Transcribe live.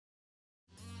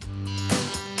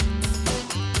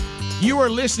You are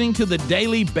listening to the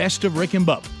daily Best of Rick and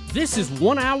Bubba. This is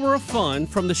 1 hour of fun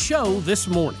from the show this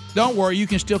morning. Don't worry, you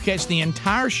can still catch the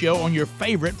entire show on your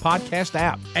favorite podcast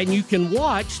app. And you can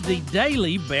watch the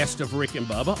daily Best of Rick and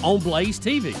Bubba on Blaze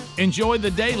TV. Enjoy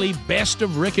the daily Best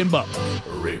of Rick and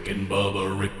Bubba. Rick and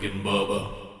Bubba, Rick and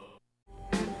Bubba.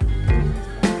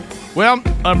 Well,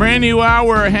 a brand new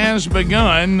hour has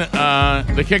begun.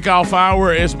 The kickoff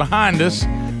hour is behind us.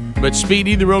 But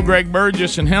Speedy, the real Greg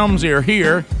Burgess, and Helmsy are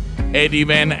here. Eddie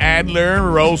Van Adler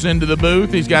rolls into the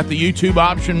booth. He's got the YouTube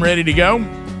option ready to go.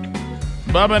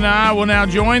 Bubba and I will now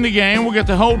join the game. We'll get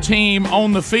the whole team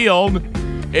on the field.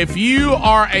 If you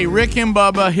are a Rick and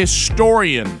Bubba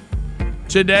historian,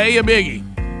 today a biggie.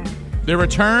 The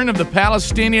return of the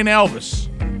Palestinian Elvis,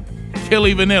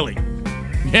 Killi Vanilli.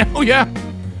 Yeah, oh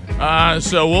yeah.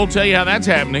 So we'll tell you how that's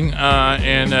happening.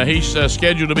 And he's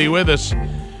scheduled to be with us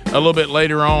a little bit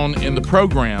later on in the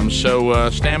program. So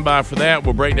stand by for that.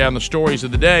 We'll break down the stories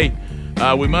of the day.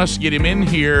 We must get him in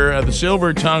here. The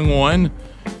silver tongue one,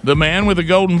 the man with a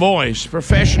golden voice,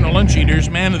 professional lunch eaters,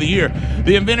 man of the year,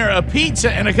 the inventor of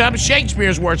pizza and a cup of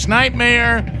Shakespeare's worst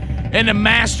nightmare, and the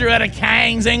master of the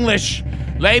King's English.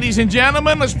 Ladies and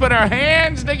gentlemen, let's put our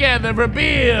hands together for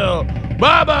Bill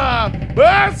Bubba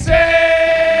Bussey!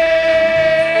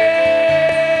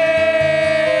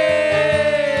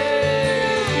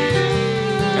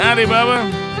 Howdy,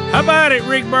 Bubba. How about it,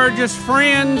 Rick Burgess?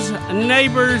 Friends,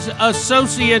 neighbors,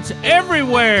 associates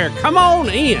everywhere. Come on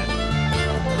in.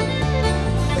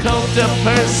 Cult of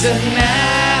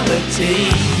personality.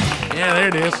 Yeah, there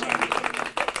it is.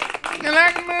 You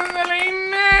like Mussolini?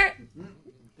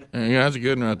 Yeah, that's a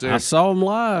good one right there. I saw them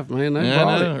live, man. They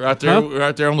brought it.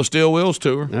 Right there on the Steel Wheels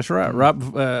tour. That's right.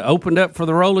 Opened up for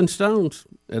the Rolling Stones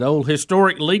at old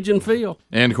historic Legion Field.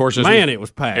 And, of course, it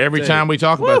was packed. Every time we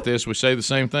talk about this, we say the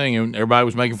same thing, and everybody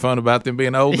was making fun about them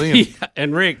being old then. Yeah,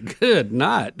 and, Rick, good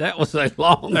night. That was a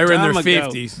long time ago. They were in their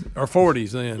 50s or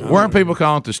 40s then. Weren't people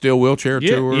calling it the Steel Wheelchair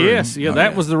Tour? Yes,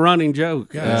 that was the running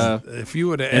joke. If you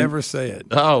would have ever said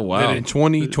that in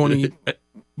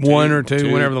 2021 or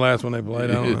two, whenever the last one they played,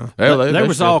 I don't know. There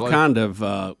was all kind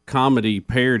of comedy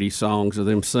parody songs of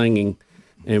them singing.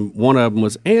 And one of them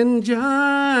was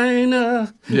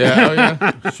Angina.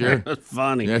 Yeah, sure. That's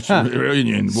funny. That's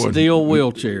brilliant. Steel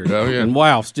wheelchairs. Oh, yeah. And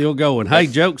wow, still going. Hey,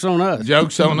 joke's on us.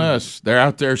 Joke's on us. They're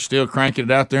out there still cranking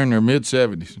it out there in their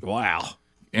mid-70s. Wow.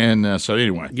 And so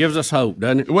anyway. Gives us hope,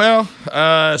 doesn't it? Well,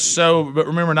 but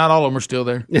remember, not all of them are still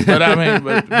there. But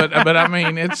I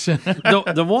mean, it's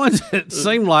the ones that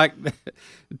seem like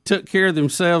took care of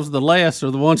themselves the less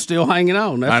are the ones still hanging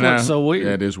on. That's what's so weird.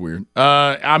 That is weird.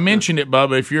 I mentioned it,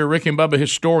 Bubba. If you're a Rick and Bubba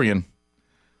historian,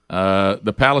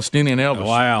 the Palestinian Elvis,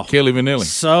 wow, Killi Vanilli.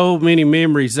 So many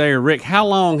memories there, Rick. How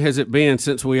long has it been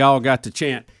since we all got to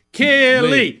chant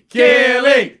Killi,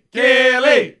 Killi,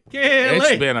 Killi, Killi?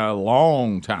 It's been a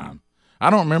long time. I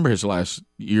don't remember his last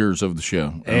years of the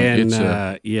show. And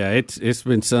it's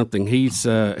been something. He's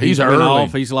been early.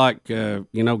 Off. He's like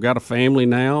got a family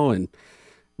now, and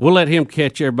we'll let him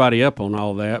catch everybody up on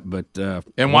all that. But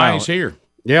why he's here?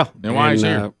 Yeah, and why he's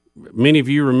here. Many of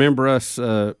you remember us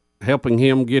helping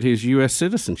him get his U.S.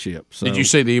 citizenship. So. Did you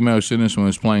see the email he sent us when he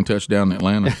was playing touchdown in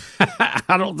Atlanta?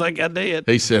 I don't think I did.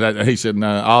 He said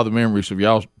all the memories of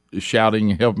y'all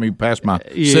shouting and helping me pass my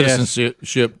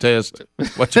citizenship test.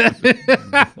 What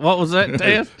was that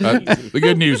test? The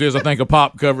good news is I think a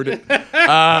pop covered it.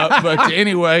 But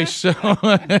anyway, so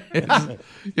the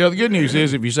good news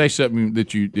is if you say something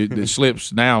that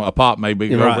slips now, a pop may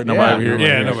be over it. Nobody hear it.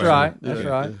 Yeah, that's right. That's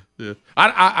right. Yeah.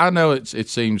 I know it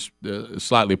seems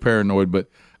slightly paranoid, but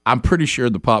I'm pretty sure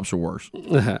the pops are worse.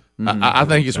 I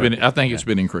think it's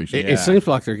been increasing. It seems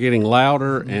like they're getting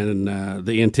louder, and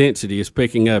the intensity is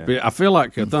picking up. I feel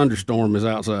like a thunderstorm is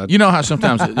outside. You know how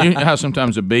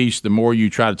sometimes a beast, the more you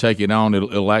try to take it on,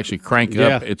 it'll actually crank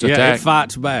up its attack. It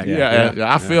fights back.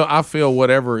 I feel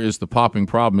whatever is the popping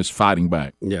problem is fighting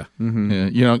back. Yeah. Mm-hmm.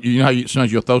 You know how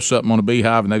sometimes you'll throw something on a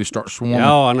beehive and they just start swarming.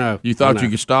 Oh, I know. You thought you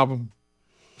could stop them.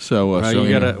 So,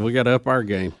 we got to up our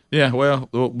game. Yeah, well,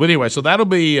 but anyway, so that'll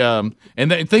be, and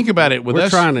think about it with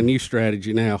us. We're trying a new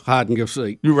strategy now, hide and go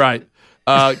seek. You're right.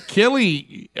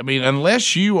 Killi, I mean,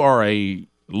 unless you are a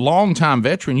longtime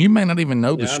veteran, you may not even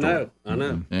know the story. I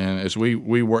know. And as we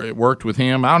worked with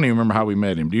him, I don't even remember how we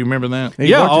met him. Do you remember that?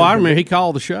 I remember he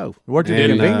called the show. He worked at the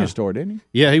convenience store, didn't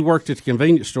he? Yeah, he worked at the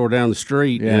convenience store down the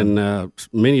street, and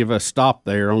many of us stopped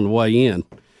there on the way in.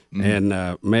 And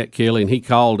met Killi, and he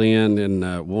called in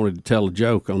and wanted to tell a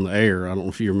joke on the air. I don't know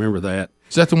if you remember that.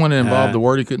 Is that the one that involved the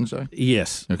word he couldn't say?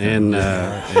 Yes. Okay. And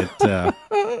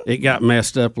it got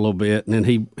messed up a little bit, and then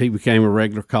he became a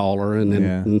regular caller, and then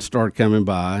and started coming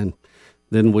by. And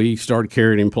then we started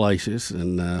carrying him places,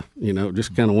 and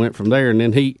just kind of went from there. And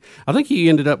then I think he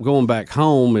ended up going back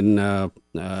home and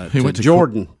he went to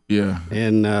Jordan.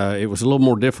 And it was a little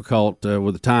more difficult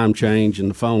with the time change and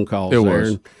the phone calls there.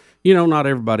 And, not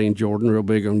everybody in Jordan real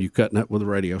big on you cutting up with a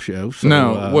radio show. So,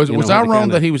 no, was I wrong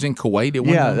that he was in Kuwait at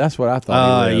one time? That's what I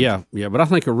thought. Yeah, but I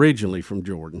think originally from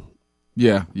Jordan.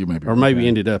 Yeah, you may be or maybe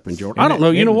ended up in Jordan. I don't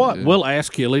know. You know what? We'll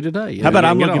ask Killi today. How about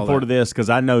I'm looking forward to this because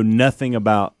I know nothing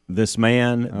about this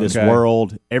man, this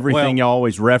world, everything you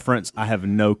always reference. I have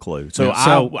no clue. So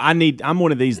I'm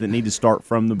one of these that need to start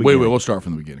from the beginning. We'll start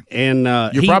from the beginning. And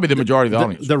you're probably the majority of the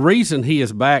audience. The reason he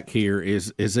is back here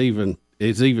is even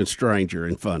stranger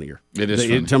and funnier. It is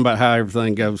funny. Talking about how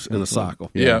everything goes in a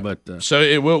cycle. Yeah, but so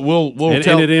it we'll and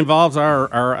it involves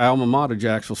our alma mater,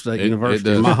 Jacksonville State University,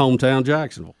 in my hometown,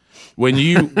 Jacksonville. When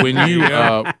you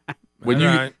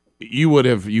would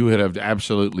have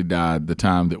absolutely died the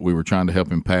time that we were trying to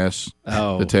help him pass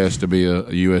the test to be a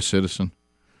U.S. citizen.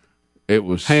 It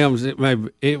was Hams.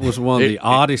 It was one of the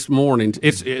oddest mornings.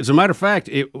 It's as a matter of fact,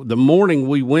 the morning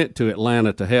we went to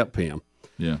Atlanta to help him.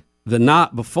 Yeah. The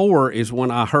night before is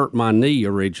when I hurt my knee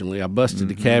originally. I busted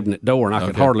the cabinet door, and I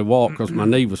could hardly walk because my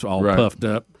knee was all puffed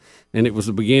up, and it was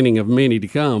the beginning of many to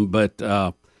come. But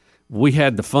we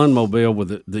had the Funmobile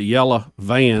with the yellow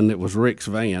van that was Rick's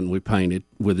van we painted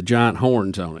with the giant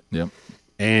horns on it. Yep.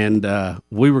 And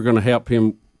we were going to help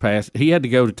him pass. He had to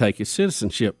go to take his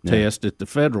citizenship test at the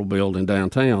federal building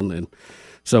downtown, and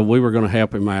so we were going to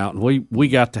help him out. And we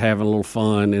got to having a little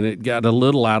fun, and it got a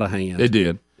little out of hand. It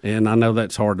did. And I know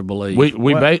that's hard to believe.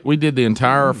 We did the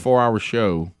entire 4-hour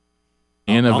show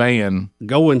in a van,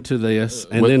 going to this,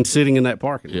 and then sitting in that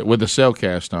parking lot with the cell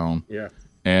cast on. Yeah,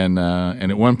 and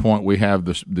at one point we have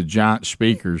the giant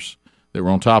speakers that were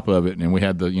on top of it, and we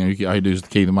had all you do is the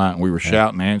key to the mic, and we were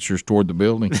shouting answers toward the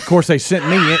building. Of course, they sent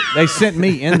me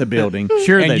in the building.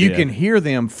 Sure, and you can hear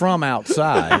them from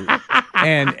outside.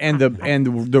 And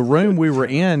the room we were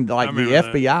in, the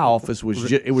FBI office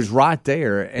was right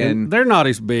there, and they're not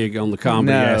as big on the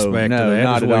comedy aspect of that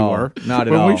not as at we all. were. Not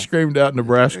at when all. we screamed out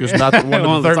Nebraska's not the one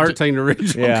of the 13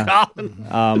 original. Colin.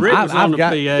 Rick was on the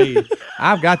PA.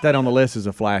 I've got that on the list as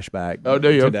a flashback. Oh,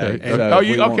 do you? Today. Okay. So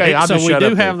okay. I'll just shut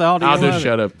up. Have the audio. I'll just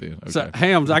shut up then. Okay. So,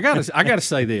 Hams, I got to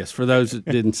say this for those that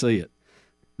didn't see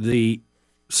it.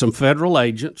 Some federal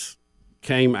agents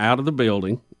came out of the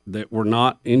building that were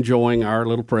not enjoying our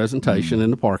little presentation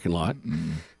in the parking lot.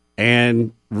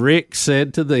 And Rick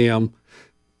said to them,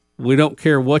 "We don't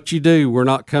care what you do, we're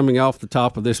not coming off the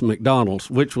top of this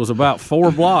McDonald's," which was about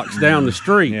 4 blocks down the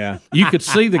street. Yeah. You could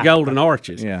see the golden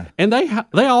arches. Yeah. And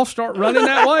they all start running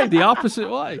that way, the opposite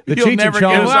way.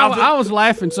 I was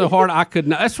laughing so hard I could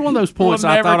not. That's one of those points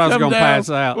I thought I was going to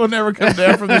pass out. We'll never come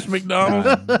down from this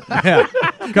McDonald's. Yeah.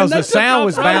 Because the sound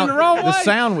was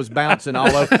bouncing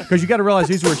all over. Because you got to realize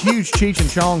these were huge Cheech and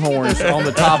Chong horns on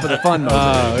the top of the Funmobile.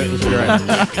 Oh, it was great.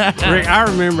 Rick, I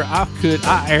remember I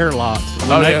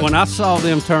airlocked when I saw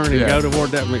them turn and go toward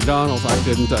that McDonald's. I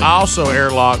couldn't take it. I also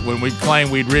airlocked when we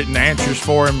claimed we'd written answers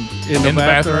for him in the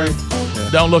bathroom. Yeah.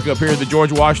 Don't look up here. The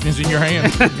George Washington's in your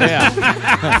hand. Yeah.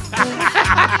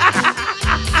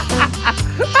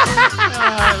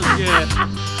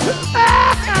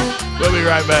 We'll be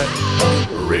right back.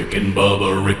 Rick and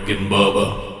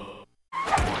Bubba.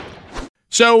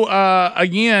 So,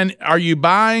 again, are you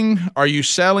buying, are you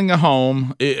selling a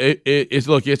home?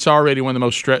 It's already one of the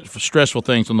most stressful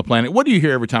things on the planet. What do you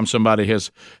hear every time somebody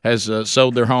has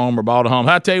sold their home or bought a home?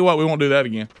 I tell you what, we won't do that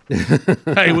again.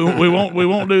 Hey, we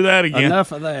won't do that again.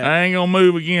 Enough of that. I ain't going to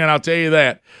move again, I'll tell you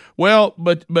that. Well,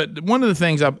 but one of the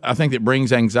things I think that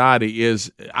brings anxiety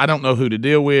is I don't know who to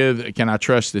deal with. Can I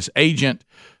trust this agent?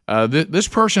 This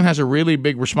person has a really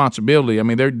big responsibility. I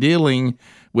mean, they're dealing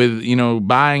with,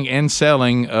 buying and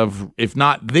selling of, if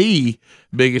not the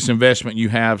biggest investment you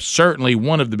have, certainly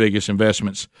one of the biggest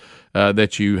investments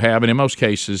that you have. And in most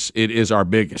cases, it is our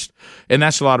biggest. And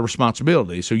that's a lot of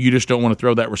responsibility. So you just don't want to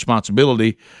throw that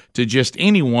responsibility to just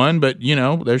anyone. But,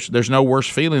 there's no worse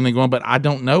feeling than going, but I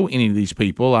don't know any of these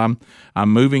people. I'm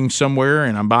moving somewhere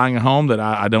and I'm buying a home that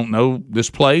I don't know this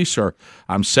place, or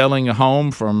I'm selling a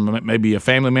home from maybe a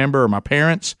family member or my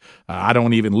parents. I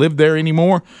don't even live there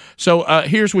anymore. So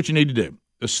here's what you need to do.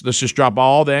 Let's just drop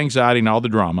all the anxiety and all the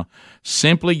drama.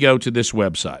 Simply go to this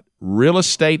website,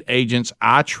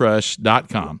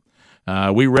 realestateagentsitrust.com.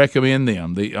 We recommend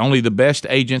them. Only the best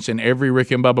agents in every Rick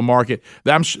and Bubba market.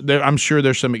 I'm sure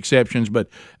there's some exceptions, but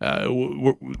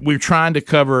we're trying to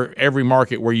cover every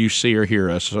market where you see or hear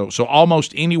us. So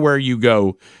almost anywhere you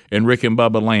go in Rick and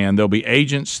Bubba land, there'll be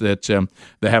agents that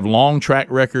have long track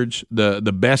records,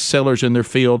 the best sellers in their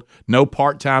field. No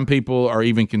part-time people are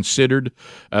even considered.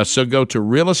 So go to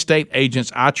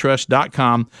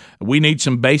realestateagentsitrust.com. We need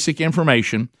some basic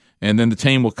information, and then the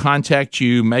team will contact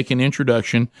you, make an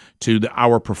introduction to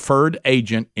our preferred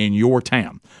agent in your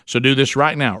town. So do this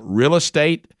right now.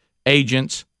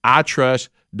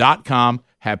 realestateagentsitrust.com.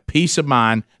 Have peace of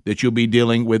mind that you'll be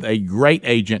dealing with a great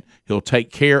agent. He'll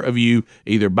take care of you,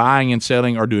 either buying and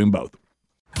selling or doing both.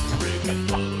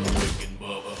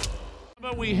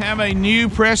 But we have a new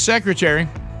press secretary.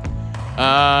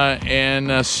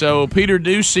 So Peter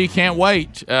Ducey can't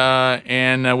wait.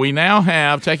 And we now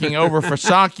have, taking over for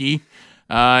Psaki,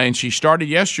 and she started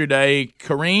yesterday,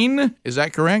 Karine, is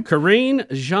that correct? Karine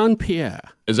Jean-Pierre.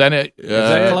 Is that it? Is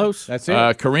that close? That's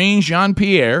it. Karine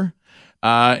Jean-Pierre. Or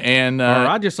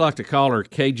I just like to call her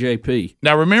KJP.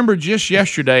 Now, remember, just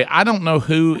yesterday, I don't know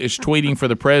who is tweeting for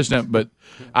the president, but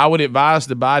I would advise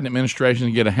the Biden administration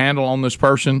to get a handle on this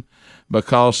person,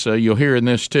 because you'll hear in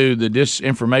this, too, the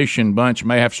disinformation bunch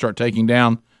may have to start taking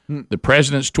down the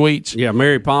president's tweets. Yeah,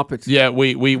 Mary Poppins. Yeah,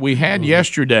 we had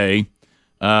yesterday,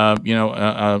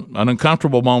 an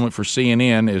uncomfortable moment for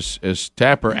CNN as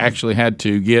Tapper actually had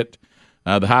to get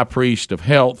the high priest of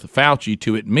health, Fauci,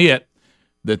 to admit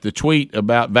that the tweet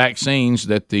about vaccines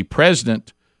that the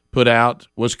president put out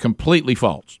was completely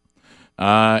false.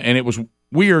 And it was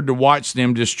weird to watch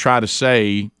them just try to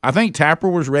say, I think Tapper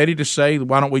was ready to say,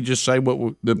 why don't we just say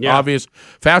what obvious?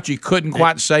 Fauci couldn't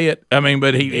quite say it. I mean,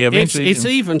 but he eventually. It's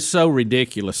even so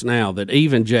ridiculous now that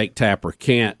even Jake Tapper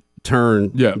can't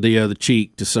turn the other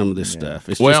cheek to some of this stuff.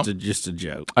 It's just a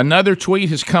joke. Another tweet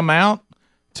has come out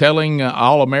telling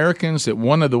all Americans that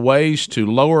one of the ways to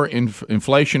lower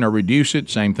inflation or reduce it,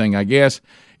 same thing I guess,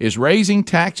 is raising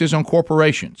taxes on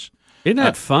corporations. Isn't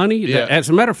that funny? Yeah. As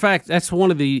a matter of fact, that's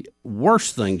one of the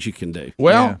worst things you can do.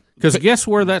 Well, because guess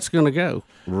where that's going to go?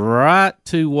 Right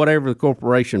to whatever the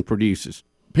corporation produces.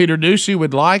 Peter Ducey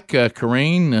would like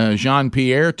Karine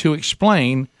Jean-Pierre to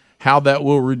explain how that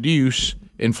will reduce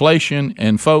inflation.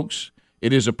 And folks,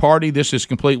 it is a party. This is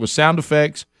complete with sound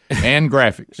effects and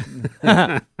graphics.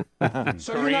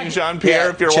 Karine Jean-Pierre,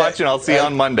 if you're watching, I'll see you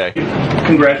on Monday.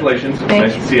 Congratulations.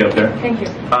 Nice to see you up there. Thank you.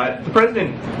 The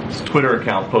president's Twitter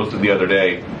account posted the other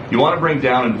day, you want to bring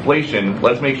down inflation,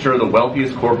 let's make sure the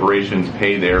wealthiest corporations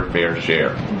pay their fair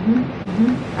share.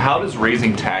 How does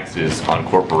raising taxes on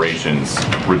corporations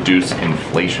reduce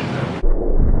inflation?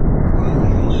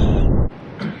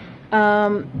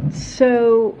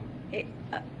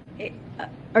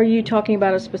 Are you talking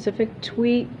about a specific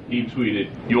tweet? He tweeted,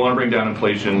 you want to bring down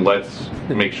inflation, let's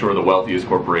make sure the wealthiest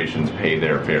corporations pay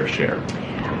their fair share.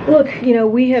 Look,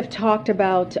 we have talked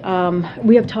about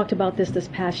this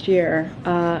past year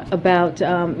about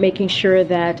making sure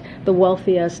that the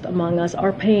wealthiest among us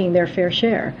are paying their fair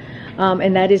share.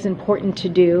 And that is important to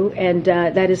do, and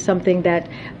that is something that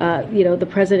the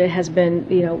president has been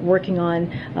working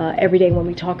on every day when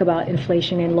we talk about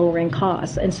inflation and lowering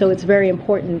costs. And so it's very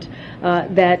important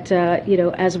that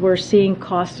as we're seeing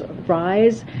costs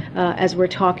rise, as we're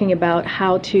talking about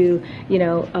how to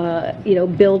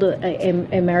build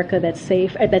a America that's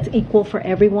safe, that's equal for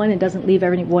everyone and doesn't leave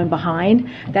everyone behind.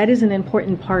 That is an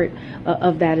important part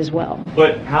of that as well.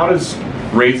 But how does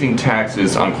raising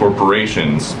taxes on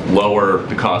corporations lower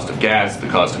the cost of gas, the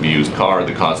cost of a used car,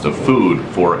 the cost of food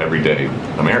for everyday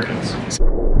Americans?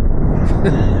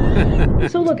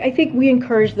 So look, I think we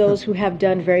encourage those who have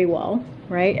done very well,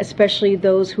 right? Especially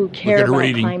those who care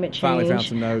about climate change,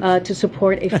 to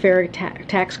support a fair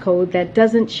tax code that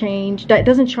doesn't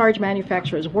charge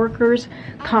manufacturers, workers,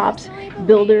 cops,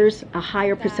 builders a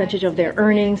higher percentage of their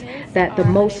earnings, that the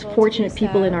most fortunate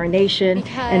people in our nation,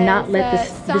 and not let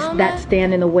that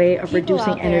stand in the way of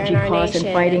reducing energy costs and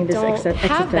fighting this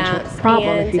existential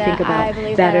problem, if you think about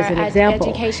that as an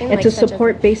example. And to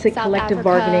support basic collective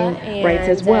bargaining rights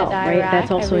as well, right?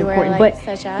 That's also important. But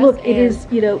look, it is,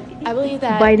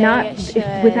 by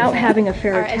without having a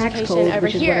fair tax code,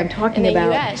 which is what I'm talking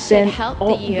about, then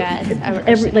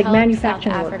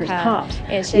manufacturing workers, cops,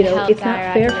 it's not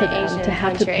fair for them to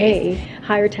have to pay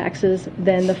higher taxes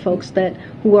than the folks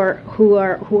who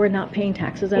are not paying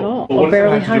taxes at all, or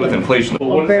barely high. What does that have to do with inflation?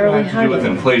 What does that have to do with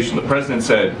inflation? The president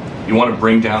said, you want to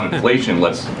bring down inflation,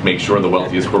 let's make sure the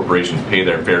wealthiest corporations pay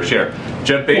their fair share.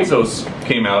 Jeff Bezos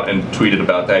came out and tweeted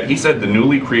about that. He said the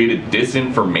newly created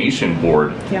disinformation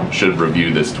board should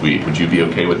review this tweet. Would you be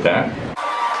okay with that?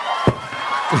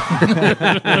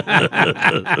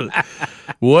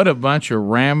 What a bunch of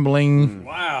rambling,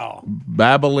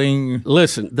 babbling.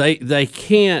 Listen, they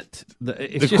can't.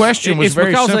 The question was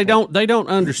very because simple. they don't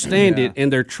understand it,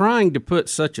 and they're trying to put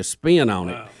such a spin on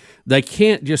it. They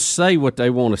can't just say what they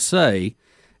want to say.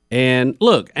 And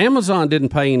look, Amazon didn't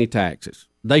pay any taxes.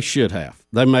 They should have.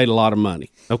 They made a lot of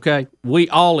money. Okay, we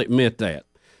all admit that.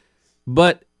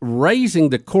 But raising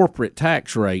the corporate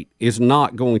tax rate is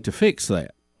not going to fix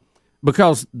that,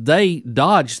 because they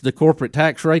dodged the corporate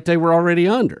tax rate they were already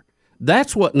under.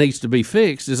 That's what needs to be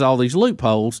fixed, is all these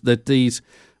loopholes that these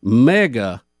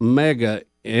mega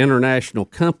international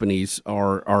companies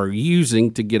are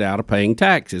using to get out of paying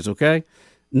taxes, okay?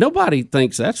 Nobody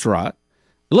thinks that's right.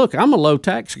 Look, I'm a low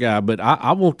tax guy, but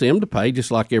I want them to pay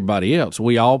just like everybody else.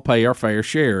 We all pay our fair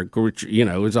share, which,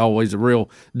 is always a real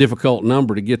difficult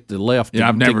number to get the left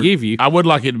to give you. I would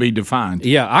like it to be defined.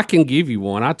 Yeah, I can give you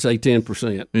one. I'd say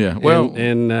 10%. Yeah, well,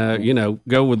 and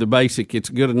go with the basic. It's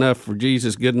good enough for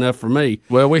Jesus, good enough for me.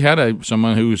 Well, we had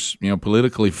someone who's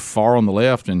politically far on the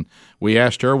left, and we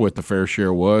asked her what the fair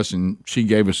share was, and she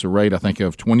gave us a rate, I think,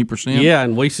 of 20%. Yeah,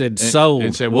 and we said sold.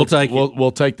 And said, we'll take it.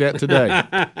 We'll take that today.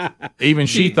 Even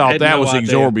she thought that was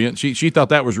exorbitant. She thought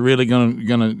that was really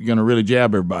gonna really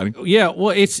jab everybody. Yeah, well,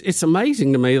 it's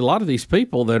amazing to me. A lot of these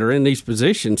people that are in these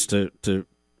positions to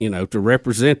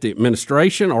represent the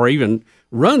administration or even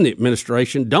run the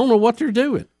administration don't know what they're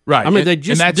doing. Right. I mean, they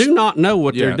just do not know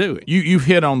what they're doing. You've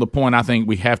hit on the point I think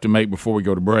we have to make before we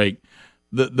go to break.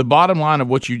 The bottom line of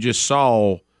what you just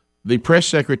saw, the press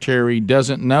secretary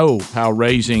doesn't know how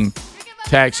raising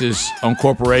taxes on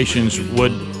corporations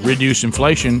would reduce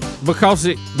inflation because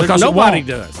nobody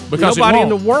does. Because nobody in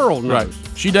the world knows.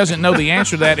 Right. She doesn't know the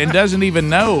answer to that and doesn't even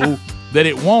know that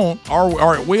it won't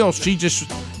or it will.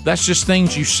 That's just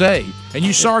things you say. And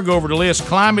you saw her go over the list: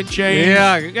 climate change.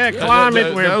 Yeah,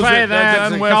 climate. We'll pay that.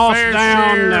 The cost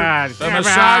down. The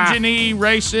misogyny,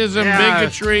 racism,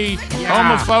 bigotry,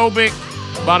 homophobic.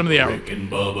 Bottom of the hour. Rick and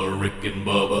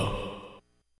Bubba.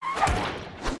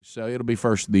 So it'll be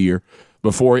first of the year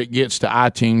before it gets to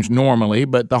iTunes normally,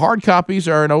 but the hard copies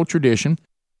are an old tradition.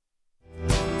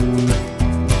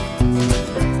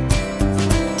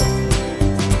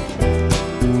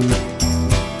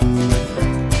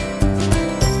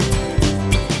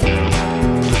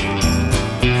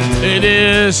 It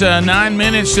is 9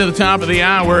 minutes to the top of the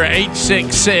hour.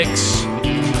 866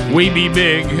 We Be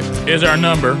Big is our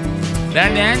number.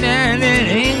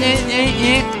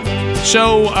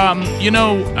 So,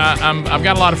 I've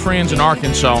got a lot of friends in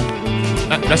Arkansas.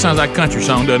 That sounds like a country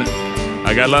song, doesn't it?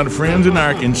 I got a lot of friends in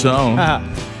Arkansas.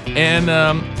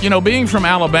 And, being from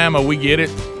Alabama, we get it.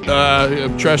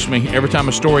 Trust me, every time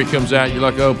a story comes out, you're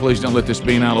like, oh, please don't let this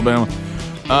be in Alabama.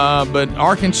 But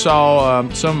Arkansas,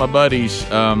 some of my buddies,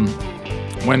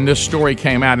 when this story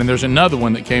came out, and there's another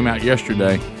one that came out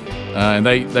yesterday, and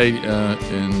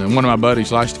and one of my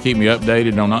buddies likes to keep me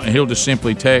updated on. He'll just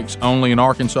simply text "only in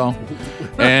Arkansas,"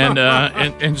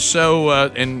 and so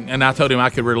I told him I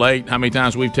could relate how many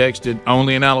times we've texted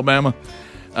 "only in Alabama."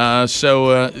 It's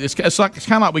kind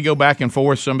of like we go back and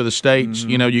forth. Some of the states,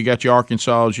 Mm-hmm. You got your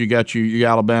Arkansas, you got your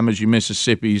Alabamas, your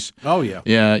Mississippis. Oh yeah,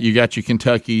 yeah. You got your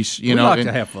Kentuckys. We like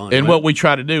to have fun. And what we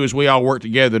try to do is we all work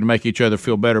together to make each other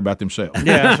feel better about themselves.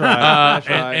 Yeah, that's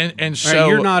right. And so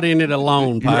you're not in it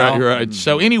alone, pal. Right.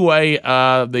 So anyway,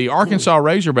 the Arkansas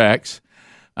Razorbacks,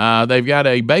 they've got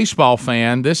a baseball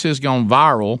fan. This has gone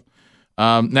viral.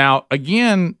 Now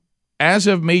again, as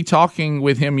of me talking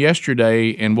with him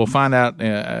yesterday, and we'll find out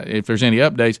if there's any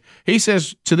updates, he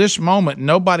says to this moment,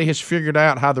 nobody has figured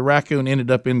out how the raccoon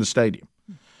ended up in the stadium.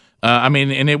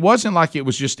 And it wasn't like it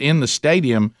was just in the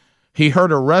stadium. He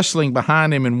heard a rustling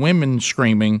behind him and women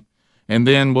screaming, and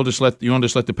then we'll just let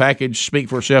the package speak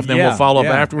for itself, then we'll follow up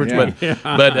afterwards. Yeah.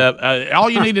 But all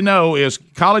you need to know is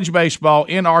college baseball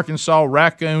in Arkansas,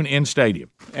 raccoon in stadium.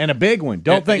 And a big one.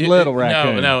 Don't think little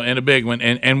raccoon. No, and a big one.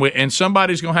 And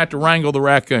somebody's going to have to wrangle the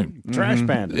raccoon. Trash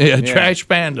panda. Yeah, trash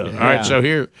panda. All right, so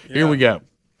here we go.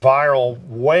 Viral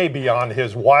way beyond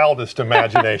his wildest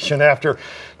imagination after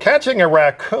catching a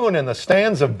raccoon in the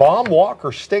stands of Baum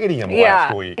Walker Stadium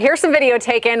last week. Here's some video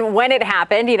taken when it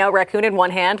happened. Raccoon in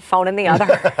one hand, phone in the other.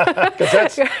 Because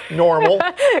that's normal.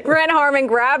 Grant Harmon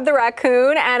grabbed the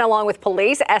raccoon and, along with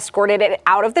police, escorted it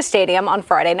out of the stadium on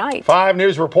Friday night. 5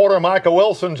 News reporter Micah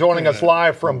Wilson joining us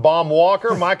live from Baum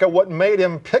Walker. Micah, what made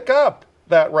him pick up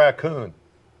that raccoon?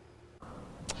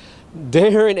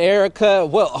 Darren, Erica,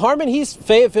 well, Harmon, he's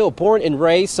Fayetteville born and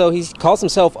raised, so he calls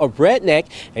himself a redneck,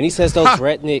 and he says those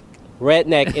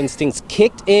redneck instincts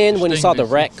kicked in when he saw the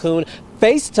raccoon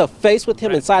face to face with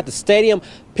him inside the stadium,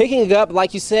 picking it up.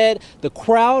 Like you said, the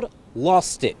crowd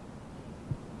lost it.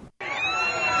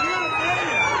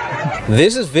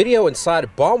 This is video inside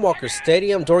Baumwalker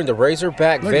Stadium during the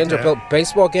Razorback Vanderbilt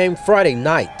baseball game Friday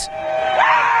night.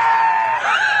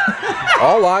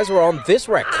 All eyes were on this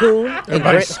raccoon and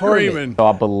Grant Harmon. So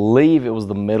I believe it was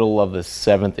the middle of the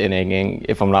 7th inning,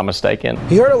 if I'm not mistaken.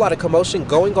 He heard a lot of commotion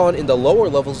going on in the lower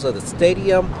levels of the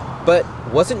stadium, but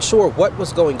wasn't sure what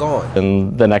was going on.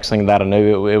 And the next thing that I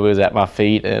knew, it was at my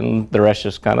feet, and the rest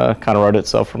just kind of wrote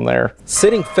itself from there.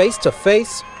 Sitting face to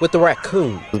face with the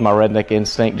raccoon. My redneck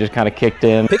instinct just kind of kicked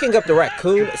in. Picking up the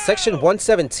raccoon, section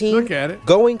 117,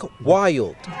 going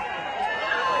wild.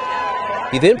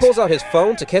 He then pulls out his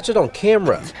phone to catch it on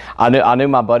camera. I knew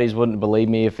my buddies wouldn't believe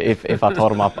me if I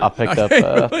told them I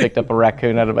picked up a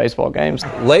raccoon at a baseball game.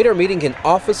 Later meeting an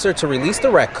officer to release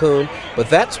the raccoon, but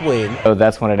that's when... So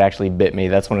that's when it actually bit me.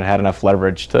 That's when it had enough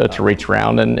leverage to reach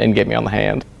around and get me on the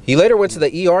hand. He later went to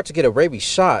the ER to get a rabies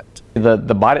shot. The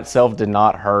bite itself did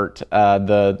not hurt.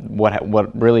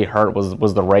 What really hurt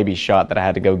was the rabies shot that I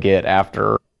had to go get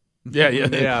after.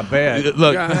 Yeah, I bet.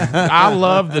 Look, I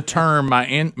love the term my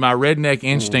redneck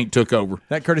instinct took over.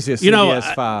 That courtesy of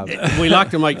CBS 5. We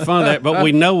like to make fun of that, but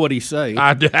we know what he's saying.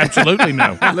 I absolutely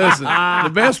know. Listen,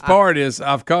 the best part is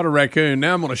I've caught a raccoon.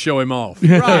 Now I'm going to show him off.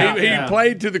 Right. He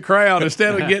played to the crowd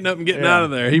instead of getting up and getting out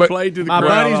of there. He played to the crowd. My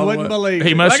buddies wouldn't believe it.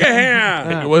 He must. Look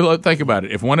at him. Well, think about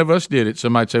it. If one of us did it,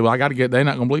 somebody'd say, "Well, I got to get." They're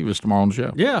not going to believe us tomorrow on the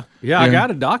show. Yeah, I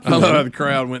got a document. I love how the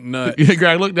crowd went nuts.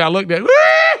 I looked at.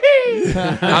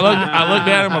 I looked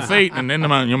down at my feet, and then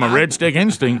my redneck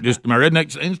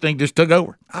instinct just took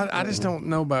over. I just don't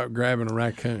know about grabbing a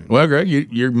raccoon. Well, Greg,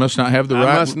 you must not have the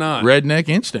right redneck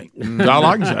instinct. That's all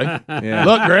I can say. Yeah.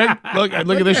 Look, Greg,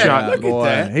 look at this shot. Look at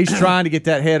that. He's trying to get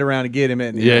that head around and get him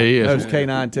in. Yeah, he is. Those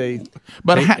canine teeth.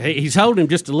 But he's holding him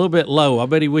just a little bit low. I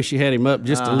bet he wish he had him up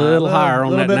just a little higher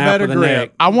on that nap of the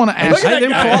neck. I want to ask.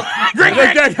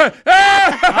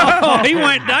 He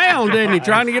went down, didn't he?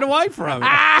 Trying to get away from him.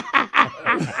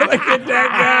 Look at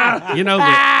that guy. You know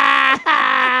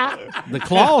the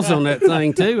claws on that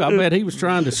thing too. I bet he was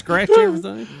trying to scratch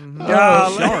everything.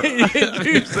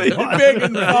 You see big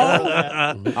and fall.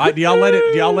 Do y'all let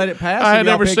it pass? I had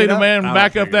never seen a man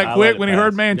back up that quick when he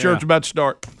heard man church about to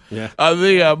start. Yeah.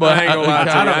 But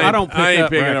I don't pick ain't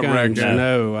up picking up raccoons. raccoons.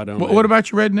 No, I don't. What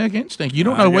about your redneck instinct? You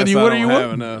don't know whether you would or you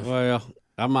wouldn't. Well,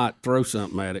 I might throw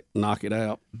something at it, knock it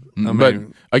out. But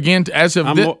again, as of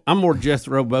I'm more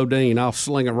Jethro Bodine. I'll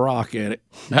sling a rock at it.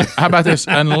 How about this?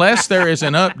 Unless there is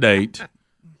an update,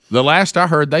 the last I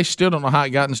heard, they still don't know how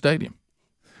it got in the stadium.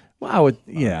 Well,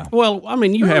 Well, I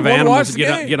mean, you have animals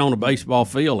that get on a baseball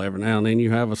field every now and then.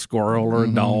 You have a squirrel or a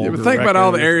dog. Yeah, but think about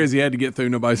all the areas he had to get through.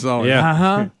 Nobody saw him.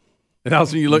 Yeah. And all of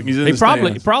a sudden you look, he's in the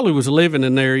stands. He probably was living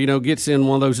in there, gets in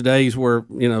one of those days where,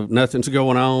 nothing's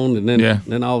going on. And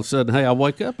then all of a sudden, hey, I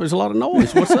wake up, there's a lot of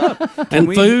noise. What's up?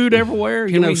 And food everywhere,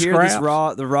 Can we hear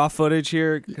scraps. the raw footage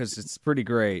here? Because it's pretty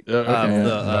great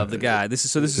of the guy.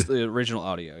 This is the original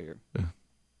audio here.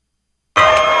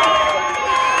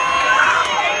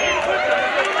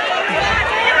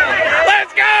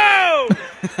 Let's go!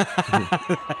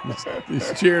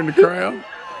 He's cheering the crowd.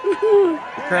 The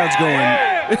crowd's going.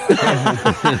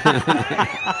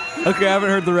 Okay, I haven't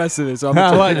heard the rest of it, so I'm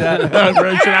I like that.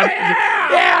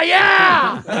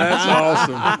 Yeah! That's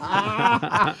awesome.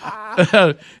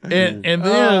 and then,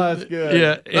 that's good.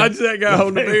 Yeah, that's that guy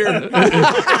holding the beer.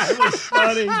 That's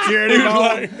funny. Cheering him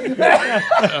on.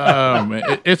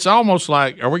 Man, it's almost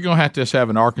like, are we going to have to have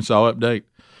an Arkansas update?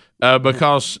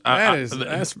 Because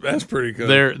that's pretty cool.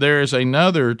 There is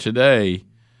another today.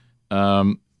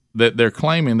 That they're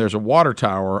claiming there's a water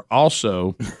tower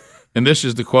also, and this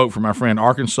is the quote from my friend,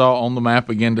 Arkansas on the map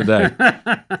again today,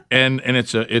 and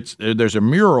there's a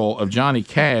mural of Johnny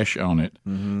Cash on it,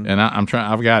 and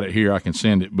I've got it here, I can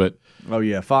send it, but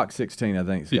Fox 16 I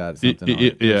think's got something on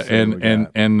it. Yeah,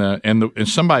 and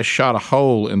somebody shot a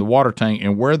hole in the water tank,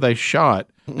 and where they shot,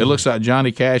 it looks like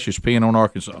Johnny Cash is peeing on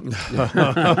Arkansas.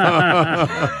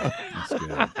 That's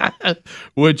good.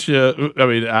 Which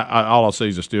all I see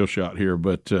is a still shot here,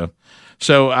 but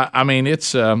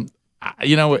it's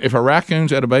if a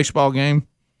raccoon's at a baseball game,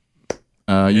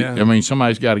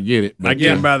 somebody's got to get it. I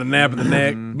get him by the nape of the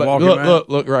neck. But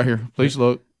look right here. Please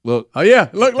look. Oh yeah,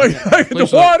 look the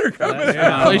water coming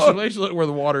out. Please look where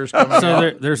the water is coming out.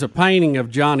 So there's a painting of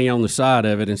Johnny on the side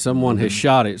of it, and someone has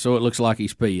shot it, so it looks like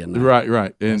he's peeing now.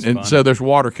 Right, and so there's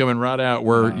water coming right out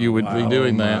where you would be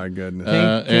doing that. My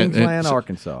goodness, Kingsland,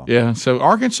 Arkansas. Yeah, so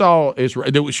Arkansas is.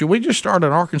 Should we just start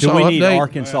an Arkansas update? Do we need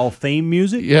Arkansas theme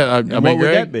music? Yeah, what would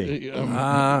that be?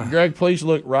 Greg, please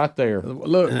look right there.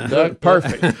 Look,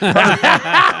 perfect.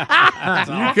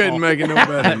 You couldn't make it no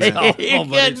better than that. You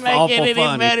couldn't make it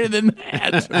any better than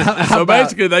that. So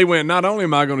basically, they went, not only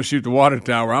am I going to shoot the water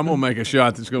tower, I'm going to make a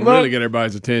shot that's going to really get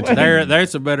everybody's attention.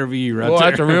 There's a better view right there.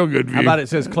 That's a real good view. How about it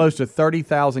says close to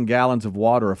 30,000 gallons of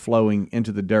water are flowing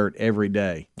into the dirt every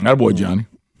day. Attaboy, Johnny.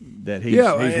 That he's in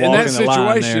walking that the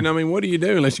line situation, there. I mean, what do you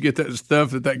do unless you get that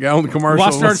stuff that guy on the commercial? Well,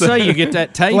 I started to say you get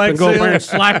that tape and go over and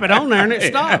slap it on there and it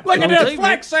stops. Look at this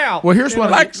flex cell. Well, here's what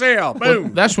flex cell. Boom.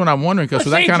 Well, that's what I'm wondering because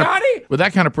with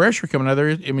that kind of pressure coming out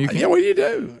there, I mean, you can't. Yeah, what do you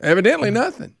do? Evidently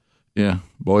nothing. Yeah,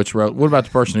 boy, it's rough. What about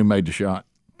the person who made the shot?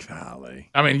 Golly.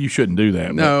 I mean, you shouldn't do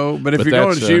that. No, but if you're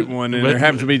going to shoot one and there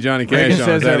happens to be Johnny Cash on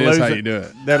it, that is how you do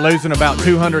it. They're losing about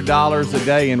 $200 a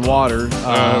day in water,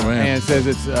 and it says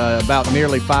it's about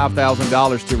nearly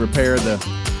 $5,000 to repair the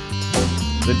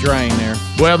drain there.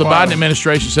 Well, the Biden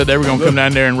administration said they were going to come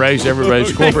down there and raise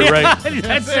everybody's corporate rate.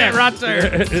 That's it right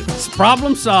there. It's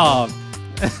problem solved.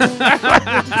 We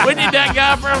need that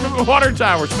guy from the water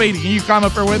tower. Speedy, can you climb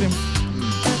up there with him?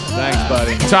 Thanks,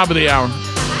 buddy. Top of the hour.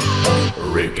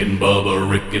 Rick and Bubba,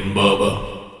 Rick and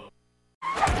Bubba.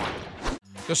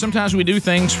 Because sometimes we do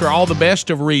things for all the best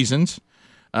of reasons,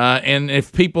 and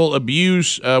if people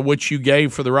abuse what you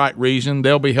gave for the right reason,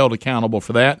 they'll be held accountable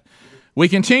for that. We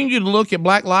continue to look at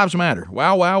Black Lives Matter.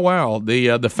 Wow, wow, wow.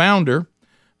 The founder,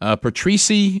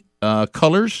 Patrice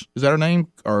Cullors, is that her name?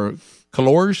 Or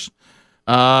Cullors?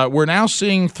 We're now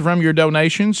seeing from your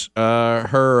donations,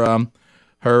 her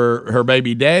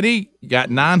baby daddy got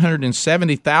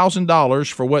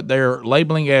 $970,000 for what they're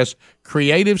labeling as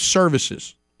creative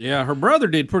services. Yeah, her brother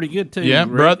did pretty good too. Yeah,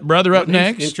 brother up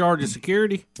next. In charge of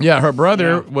security. Yeah, her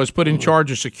brother was put in charge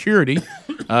of security.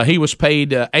 He was paid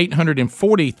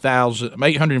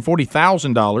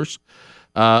 $840,000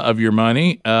 of your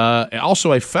money.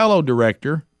 Also, a fellow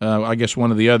director, I guess one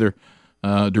of the other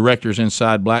directors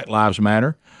inside Black Lives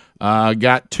Matter,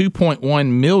 got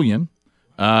 $2.1 million.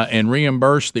 And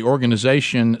reimbursed the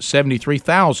organization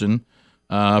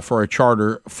 $73,000 for a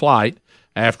charter flight.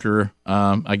 After,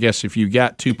 I guess, if you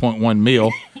got 2.1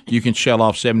 mil, you can shell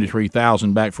off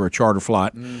 $73,000 back for a charter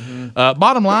flight. Mm-hmm.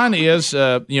 Bottom line is,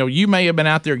 you may have been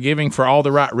out there giving for all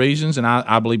the right reasons, and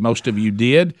I believe most of you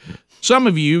did. Some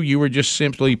of you were just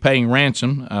simply paying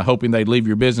ransom, hoping they'd leave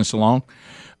your business alone.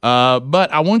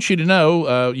 But I want you to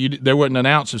know there wasn't an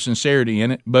ounce of sincerity in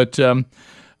it, but.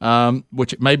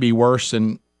 Which may be worse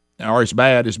than or as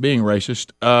bad as being racist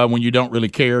when you don't really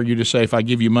care. You just say, if I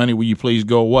give you money, will you please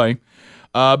go away?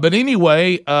 But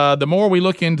anyway, the more we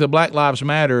look into Black Lives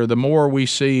Matter, the more we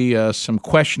see some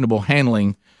questionable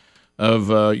handling of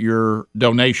your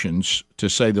donations, to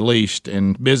say the least,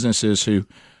 and businesses who,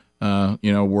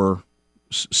 were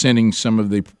sending some of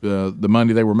the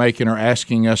money they were making or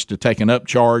asking us to take an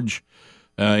upcharge.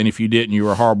 And if you didn't, you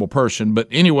were a horrible person. But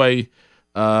anyway,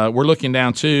 we're looking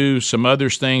down to some other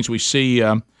things. We see,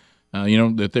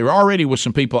 that there already was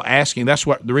some people asking. That's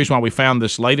what the reason why we found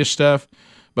this latest stuff,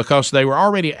 because they were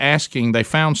already asking. They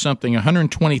found something,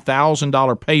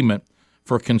 $120,000 payment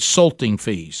for consulting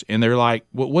fees, and they're like,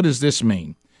 "What does this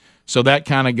mean?" So that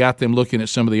kind of got them looking at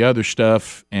some of the other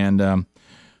stuff. And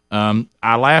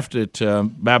I laughed at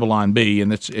Babylon Bee,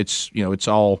 and it's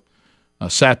all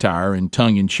satire and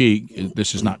tongue in cheek.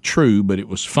 This is not true, but it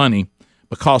was funny.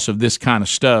 Because of this kind of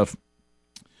stuff,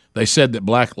 they said that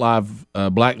Black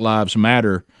Lives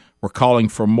Matter were calling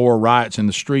for more riots in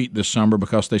the street this summer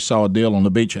because they saw a deal on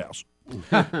the beach house.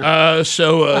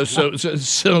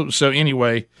 So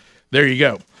anyway, there you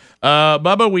go.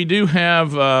 Bubba, we do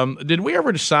have. Did we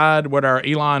ever decide what our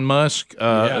Elon Musk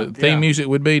theme music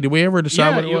would be? Did we ever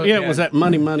decide what it was? Yeah, it was that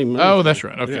money. Oh, that's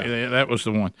right. Okay, that was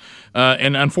the one.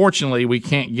 And unfortunately, we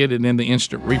can't get it in the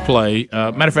instant replay.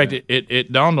 Matter of fact,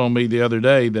 it dawned on me the other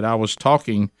day that I was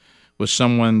talking with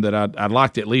someone that I'd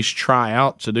like to at least try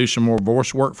out to do some more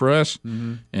voice work for us.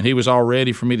 Mm-hmm. And he was all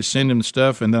ready for me to send him the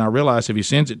stuff. And then I realized if he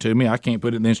sends it to me, I can't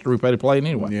put it in the instant replay to play it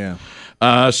anyway. Yeah.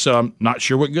 So I'm not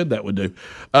sure what good that would do. Do we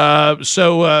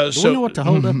know what the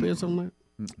holdup is on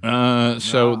that?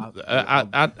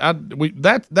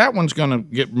 That one's going to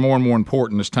get more and more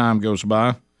important as time goes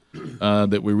by.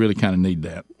 That we really kind of need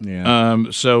that. Yeah.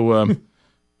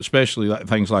 Especially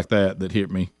things like that hit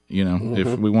me.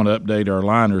 If we want to update our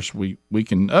liners, we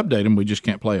can update them. We just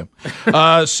can't play them.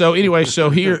 So anyway,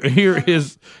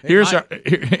 here's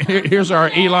our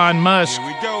Elon Musk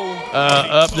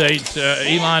update.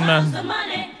 Elon Musk.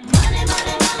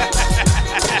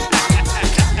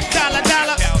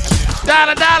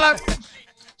 Dollar.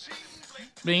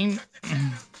 Bean.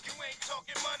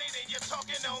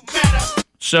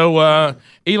 So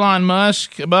Elon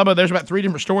Musk, Bubba, there's about 3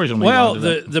 different stories on Well,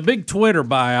 Elon. the big Twitter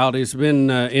buyout has been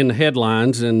in the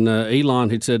headlines, and Elon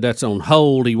had said that's on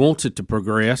hold. He wants it to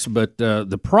progress, but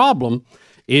the problem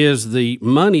is the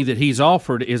money that he's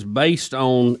offered is based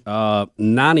on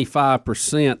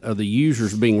 95% of the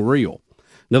users being real.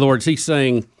 In other words, he's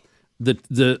saying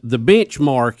the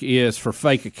benchmark is for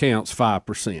fake accounts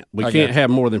 5%. We can't have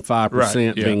more than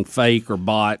 5% being fake or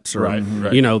bots or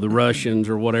the Russians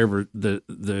or whatever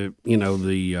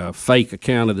the fake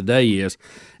account of the day is,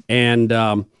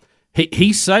 and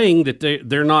he's saying that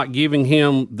they're not giving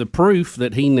him the proof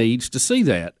that he needs to see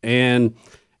that, and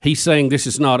he's saying this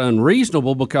is not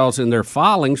unreasonable because in their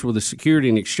filings with the Security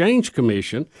and Exchange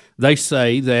Commission, they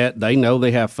say that they know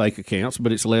they have fake accounts,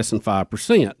 but it's less than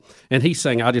 5%. And he's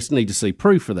saying, I just need to see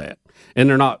proof of that. And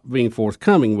they're not being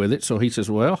forthcoming with it. So he says,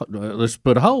 well, let's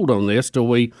put a hold on this till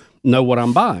we know what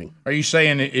I'm buying. Are you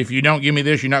saying that if you don't give me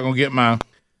this, you're not going to get my...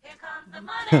 Here comes the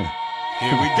money.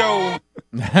 Here we go.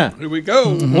 Here we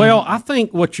go. Well, I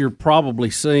think what you're probably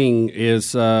seeing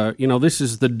is, this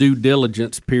is the due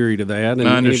diligence period of that. And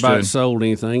anybody that's sold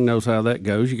anything knows how that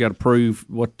goes. You got to prove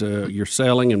what you're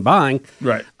selling and buying.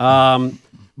 Right.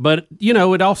 But,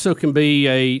 it also can be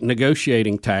a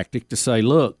negotiating tactic to say,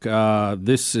 look,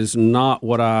 this is not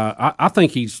what I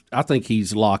think he's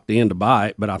locked in to buy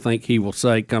it, but I think he will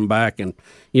say, come back and,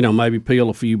 maybe peel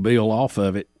a few bill off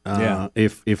of it.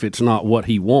 If it's not what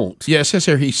he wants. Yeah, it says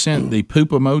here he sent the poop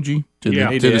emoji to the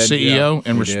CEO.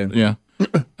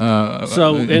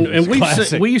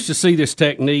 We used to see this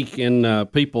technique in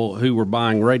people who were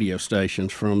buying radio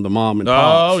stations from the mom and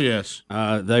pops. Oh, yes.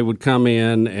 They would come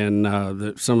in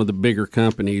and some of the bigger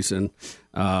companies and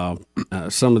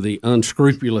some of the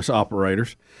unscrupulous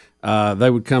operators,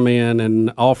 they would come in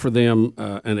and offer them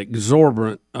an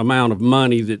exorbitant amount of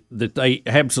money that they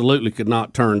absolutely could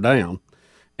not turn down.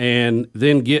 And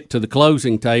then get to the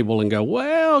closing table and go,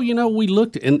 well, we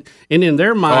looked at, and in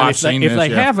their mind, if they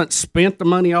haven't spent the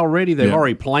money already, they've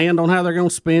already planned on how they're going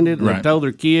to spend it, and they've told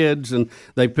their kids, and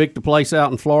they picked a place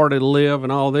out in Florida to live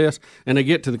and all this, and they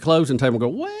get to the closing table and go,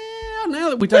 well, now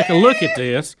that we take a look at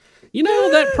this,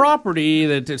 that property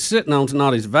that it's sitting on is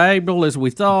not as valuable as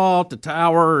we thought. The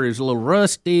tower is a little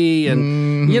rusty,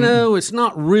 and, it's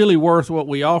not really worth what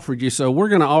we offered you, so we're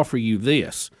going to offer you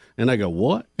this. And they go,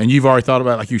 what? And you've already thought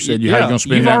about it, like you said, how you're going to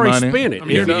spend that money? You've already spent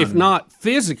it. If not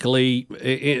physically,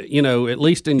 at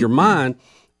least in your mind,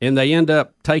 and they end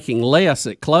up taking less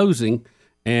at closing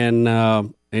and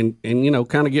kind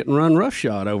of getting run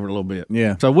roughshod over a little bit.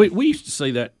 Yeah. So we used to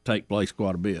see that take place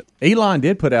quite a bit. Elon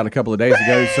did put out a couple of days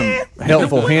ago some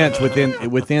helpful hints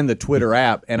within the Twitter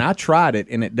app, and I tried it,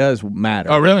 and it does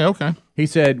matter. Oh, really? Okay. He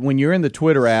said when you're in the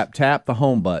Twitter app, tap the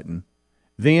home button.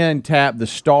 Then tap the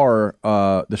stars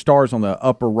on the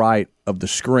upper right of the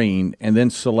screen, and then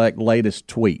select latest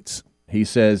tweets. He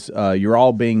says you're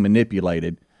all being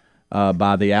manipulated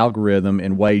by the algorithm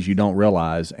in ways you don't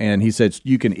realize, and he says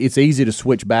it's easy to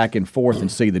switch back and forth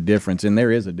and see the difference, and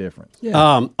there is a difference.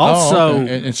 Yeah.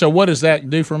 And so what does that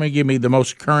do for me? Give me the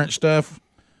most current stuff.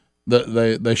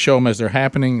 They show them as they're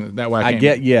happening. That way,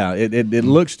 it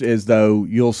looks as though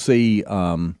you'll see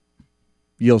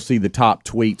the top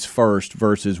tweets first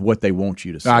versus what they want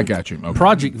you to see. I got you. Okay.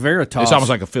 Project Veritas. It's almost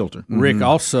like a filter. Rick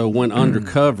also went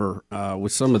undercover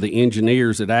with some of the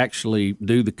engineers that actually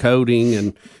do the coding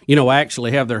and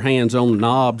actually have their hands on the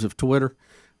knobs of Twitter,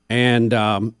 and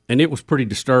it was pretty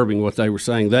disturbing what they were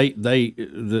saying.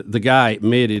 The guy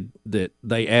admitted that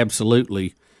they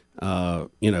absolutely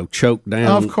choke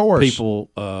down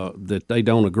people that they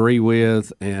don't agree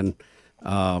with, and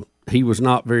he was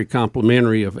not very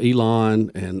complimentary of Elon,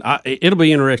 and it'll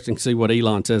be interesting to see what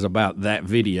Elon says about that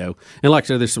video. And like I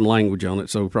said, there's some language on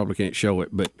it, so we probably can't show it.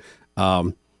 But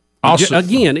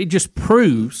it just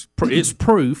proves it's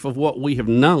proof of what we have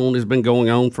known has been going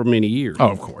on for many years. Oh,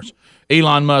 of course.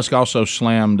 Elon Musk also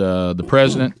slammed the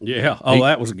president. Yeah.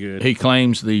 That was good. He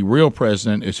claims the real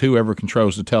president is whoever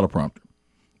controls the teleprompter.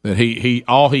 That he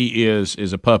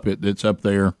is a puppet that's up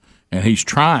there. And he's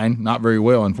trying, not very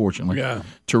well, unfortunately,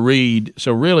 to read.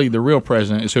 So really, the real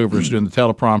president is whoever's doing the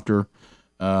teleprompter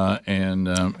and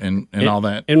all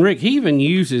that. And Rick, he even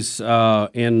uses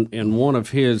in one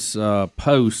of his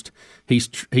posts,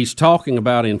 he's talking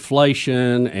about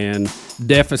inflation and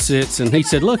deficits, and he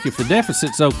said, "Look, if the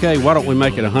deficit's okay, why don't we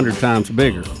make it 100 times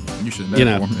bigger?" You should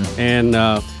know. And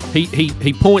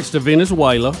he points to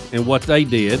Venezuela and what they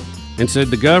did, and said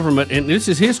the government, and this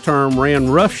is his term,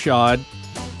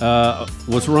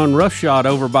 was run roughshod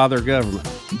over by their government.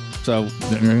 So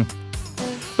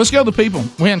let's go to the people.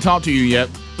 We haven't talked to you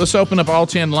yet. Let's open up all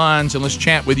 10 lines and let's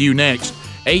chat with you next.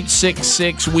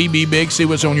 866-WE-BE-BIG. See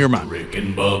what's on your mind. Rick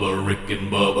and Bubba, Rick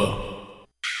and Bubba.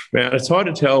 Man, it's hard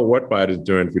to tell what Biden's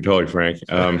doing, to be totally frank.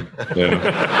 I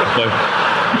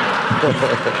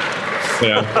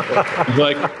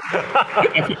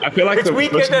feel like it's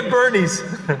weekend at Bernie's.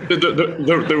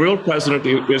 The real president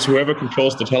is whoever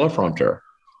controls the teleprompter.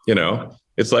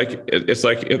 It's like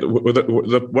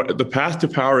the path to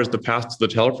power is the path to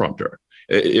the teleprompter.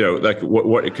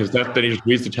 Because then he just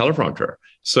reads the teleprompter.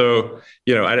 So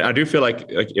I do feel like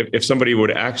if somebody would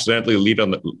accidentally lean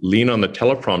on the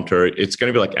teleprompter, it's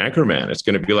going to be like Anchorman. It's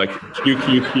going to be like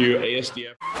QQQ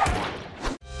ASDF.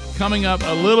 Coming up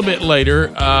a little bit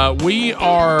later, we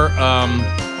are.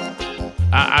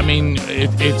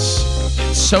 It's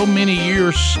so many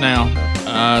years now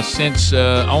since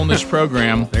on this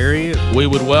program. There he is. We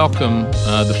would welcome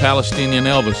the Palestinian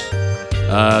Elvis,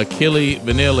 Killi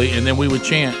Vanilli, and then we would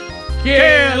chant,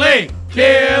 "Killi,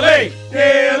 Killi,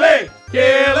 Killi,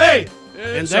 Killi."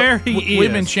 And there he is.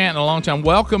 We've been chanting a long time.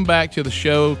 Welcome back to the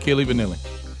show, Killi Vanilli.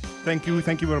 Thank you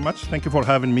very much. Thank you for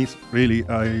having me. Really,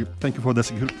 I thank you for the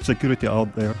security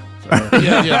out there.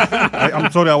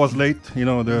 I'm sorry I was late. They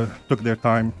took their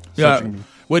time searching me.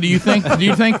 What do you think? Do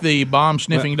you think the bomb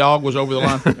sniffing dog was over the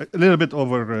line? A little bit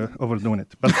overdoing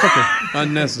it, but it's okay.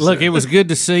 Unnecessary. Look, it was good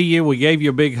to see you. We gave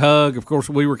you a big hug. Of course,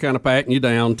 we were kind of patting you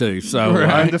down too. So right.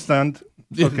 I understand.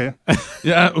 Okay.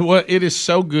 Yeah. Well, it is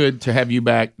so good to have you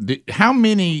back. How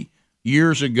many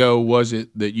years ago was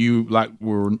it that you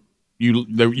were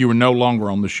no longer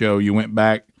on the show? You went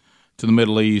back to the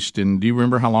Middle East, and do you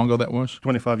remember how long ago that was?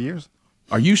 25 years.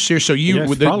 Are you serious? So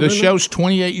the show's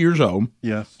 28 years old.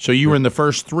 Yes. So you were in the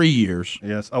first 3 years.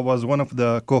 Yes, I was one of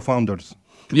the co-founders.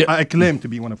 Yeah. I claim to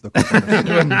be one of the co-founders.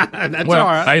 That's all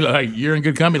right. Hey, you're in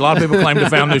good company. A lot of people claim to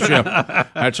found this show.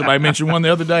 Somebody mentioned one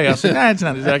the other day. I said, it's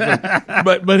not exactly.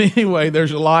 But anyway,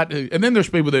 there's a lot. And then there's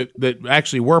people that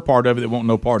actually were part of it that won't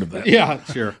know part of that. Yeah,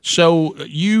 sure. So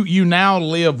you now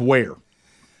live where?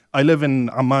 I live in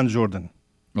Amman, Jordan.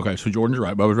 Okay, so Jordan's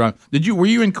right. Bubba's right. Were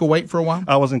you in Kuwait for a while?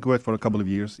 I was in Kuwait for a couple of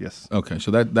years. Yes. Okay,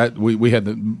 so that we had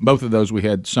both of those we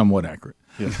had somewhat accurate.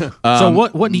 Yes. So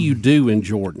what do you do in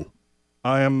Jordan?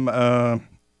 I am a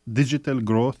digital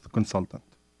growth consultant.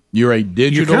 You're a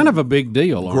digital. You're kind of a big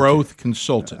deal. Growth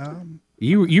consultant.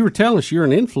 You were telling us you're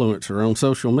an influencer on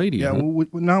social media. Yeah.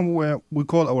 Huh? We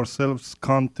call ourselves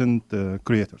content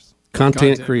creators.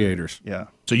 Content creators. Yeah.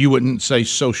 So you wouldn't say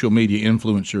social media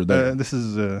influencer there. This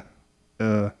is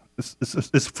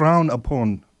it's frowned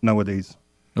upon nowadays.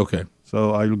 Okay.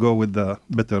 So I'll go with the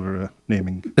better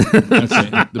naming. That's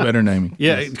it, the better naming.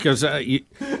 Yeah, because the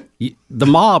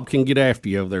mob can get after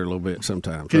you over there a little bit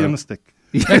sometimes. Killi on a stick.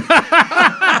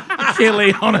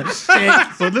 Killi on a stick.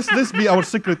 So this be our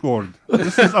secret word.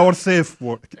 This is our safe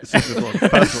word. Secret word.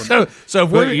 Password.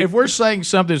 So if we're saying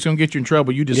something that's going to get you in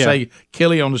trouble, you just say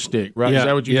Killi on a stick, right? Is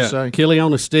that what you say? Killi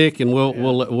on a stick, and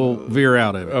we'll veer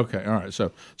out of it. Okay, all right.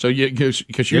 So because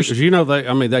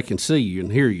they can see you and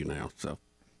hear you now. So.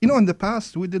 In the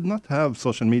past, we did not have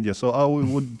social media, so I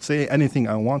would say anything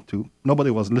I want to.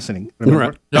 Nobody was listening, remember?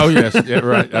 Right. Oh, yes,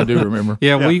 right. I do remember.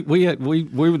 Yeah. We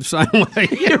were the same way.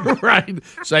 You're right.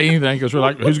 Say anything, because we're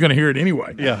like, who's going to hear it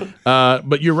anyway? Yeah.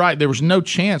 But you're right. There was no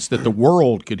chance that the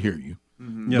world could hear you.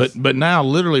 Mm-hmm. Yes. But now,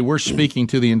 literally, we're speaking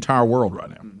to the entire world right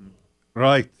now.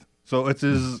 Right. So it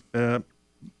is,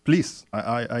 please,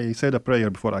 I said a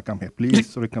prayer before I come here.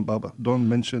 Please, Rick and Bubba, don't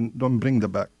bring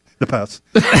the past.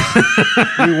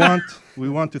 we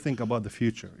want to think about the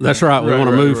future. That's right. We want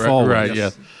to move forward. Right.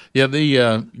 Yes. Yeah.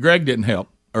 The Greg didn't help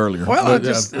earlier. Well,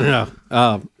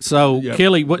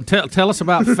 Killi, tell us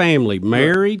about family.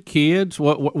 Married, kids.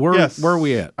 Where are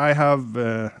we at? I have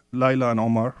Layla and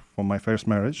Omar from my first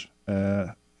marriage.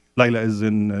 Layla is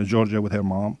in Georgia with her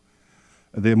mom.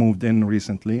 They moved in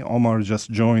recently. Omar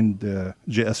just joined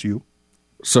JSU.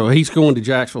 So he's going to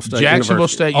Jacksonville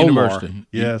State University.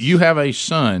 Yes. You have a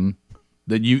son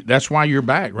that's why you're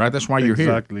back, right? That's why you're here.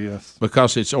 Exactly, yes.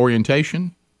 Because it's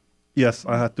orientation? Yes,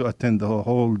 I had to attend the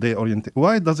whole day orientation.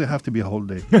 Why does it have to be a whole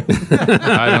day?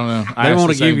 I don't know. They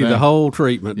want to give you the whole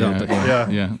treatment, don't they?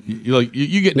 Yeah.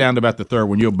 You get down to about the third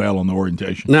when you'll bail on the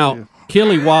orientation. Now,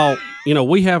 Killi, while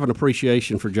we have an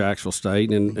appreciation for Jacksonville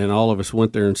State, and all of us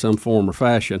went there in some form or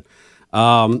fashion,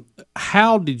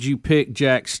 how did you pick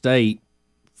Jack State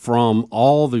from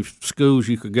all the schools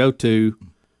you could go to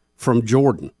from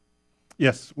Jordan?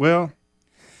 Yes, well,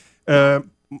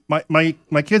 my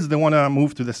kids, they want to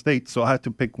move to the States, so I had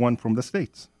to pick one from the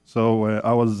States. So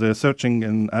I was searching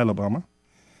in Alabama.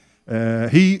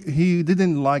 He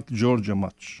didn't like Georgia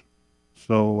much,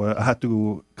 so I had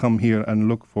to come here and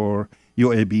look for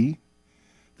UAB,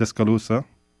 Tuscaloosa,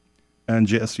 and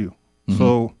JSU. Mm-hmm.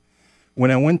 So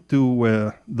when I went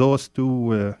to those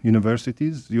two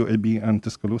universities, UAB and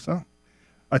Tuscaloosa,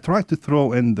 I tried to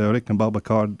throw in the Rick and Bubba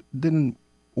card. Didn't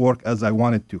work as I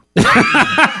wanted to.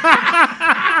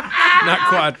 Not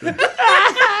quite.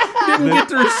 Didn't get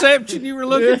the reception you were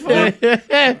looking for.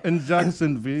 In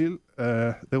Jacksonville,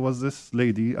 there was this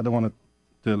lady. I don't want to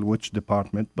tell which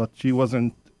department, but she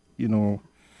wasn't.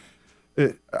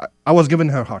 I was giving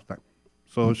her a hard time.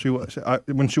 So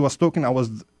when she was talking, I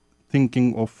was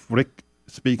thinking of Rick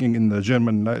speaking in the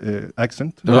German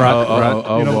accent.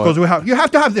 Right. Because you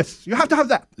have to have this. You have to have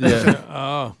that.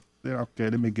 Yeah. Okay,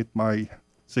 let me get my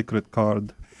secret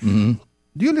card. Mm-hmm.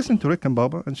 Do you listen to Rick and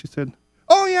Bubba? And she said,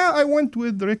 oh, yeah, I went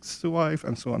with Rick's wife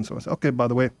and so on. So I said, okay, by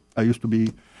the way, I used to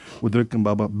be with Rick and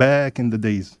Bubba back in the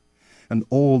days. And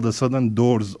all of a sudden,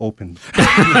 doors opened.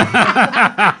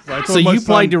 So you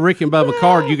played the Rick and Bubba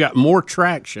card. You got more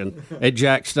traction at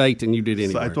Jack State than you did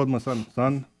anywhere. So I told my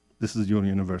son, this is your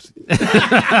university.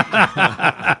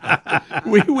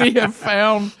 we have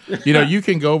found, you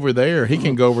can go over there. He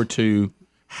can go over to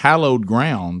hallowed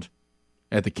ground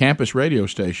at the campus radio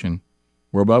station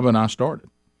where Bubba and I started.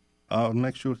 I'll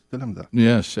make sure to tell him that.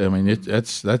 Yes, I mean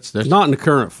that's not in the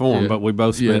current form, but we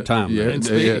both spent time there.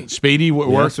 And Speedy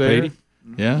worked there.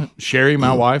 Yeah, Sherry,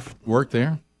 my wife, worked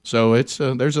there. So it's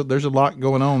there's a lot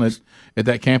going on at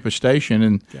that campus station,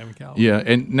 and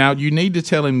and now you need to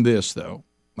tell him this though.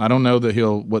 I don't know that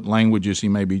what languages he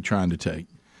may be trying to take,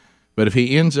 but if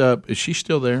he ends up, is she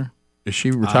still there? Is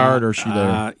she retired or is she there?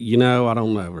 I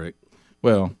don't know, Rick.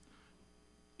 Well,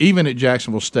 even at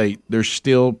Jacksonville State, there's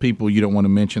still people you don't want to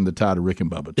mention the tie to Rick and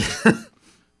Bubba to.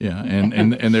 Yeah,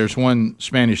 and there's one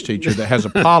Spanish teacher that has a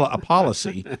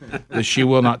policy that she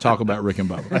will not talk about Rick and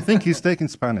Bubba. I think he's taking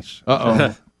Spanish.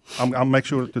 Uh-oh. So I'll make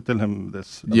sure to tell him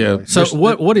this. Yeah. So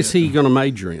what is he going to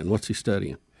major in? What's he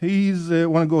studying? He's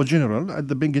want to go general. At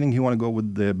the beginning, he want to go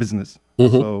with the business.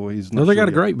 Mm-hmm. So he's not they got sure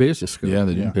a great business school. Yeah,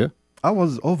 they do. Yeah. I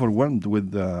was overwhelmed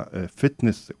with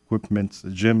fitness equipment,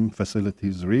 gym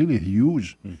facilities, really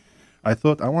huge. I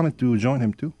thought I wanted to join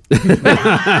him too.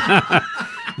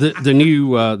 The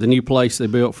new place they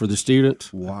built for the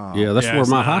students. Wow. Yeah, that's where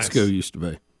my high nice. school used to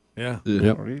be. Yeah.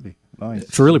 Yep. Really nice.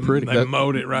 It's really pretty. They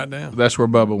mowed it right down. That's where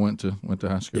Bubba went to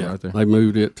high school right there. They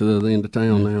moved it to the end of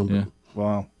town now. Yeah.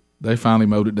 Wow. They finally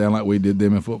mowed it down like we did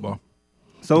them in football.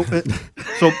 So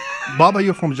Bubba,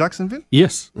 you're from Jacksonville?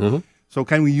 Yes. Uh-huh. So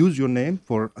can we use your name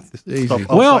for this stuff?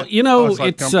 Well, outside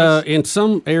it's campus? in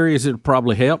some areas it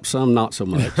probably helps, some not so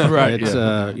much. Right. It's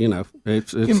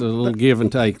it's a little give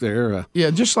and take there. Yeah,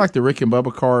 just like the Rick and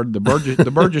Bubba card, the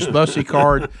Burgess Bussey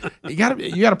card, you got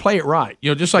to play it right.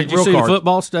 Just like Did you real see card. the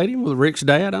football stadium with Rick's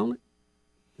dad on it?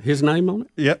 His name on it?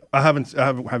 Yeah, I haven't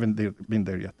been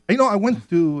there yet. I went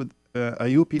to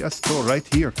a UPS store right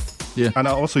here. Yeah. And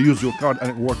I also used your card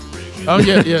and it worked. Oh,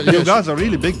 yeah. You guys are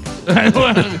really big.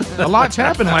 A lot's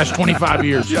happened in the last 25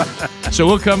 years. Yeah. So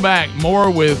we'll come back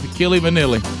more with Killi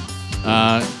Vanilli.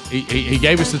 He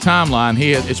gave us the timeline.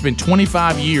 It's been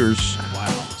 25 years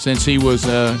since he was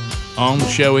on the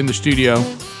show in the studio.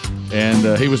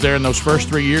 And he was there in those first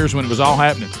 3 years when it was all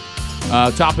happening.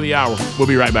 Top of the hour. We'll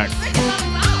be right back.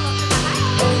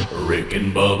 Rick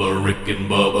and Bubba, Rick and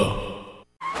Bubba.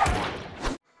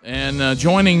 And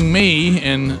joining me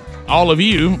and all of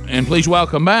you, and please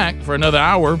welcome back for another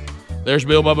hour, there's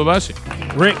Bill Bubba Bussey.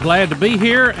 Rick, glad to be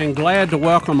here and glad to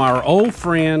welcome our old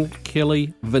friend,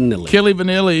 Killi Vanilli. Killi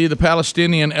Vanilli, the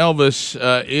Palestinian Elvis,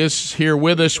 is here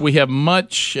with us. We have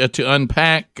much to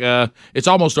unpack. It's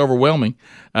almost overwhelming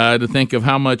to think of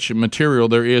how much material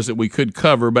there is that we could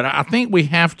cover, but I think we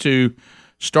have to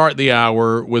start the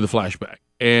hour with a flashback.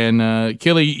 And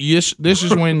Killi, yes, this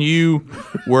is when you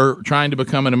were trying to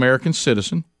become an American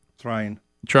citizen. Trying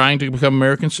to become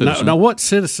American citizen. Now, what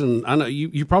citizen? I know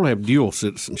you probably have dual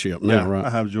citizenship now, right? I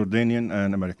have Jordanian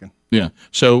and American. Yeah.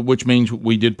 So, which means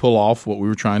we did pull off what we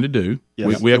were trying to do.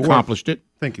 Yes, we accomplished it.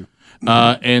 Thank you.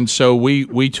 And so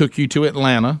we took you to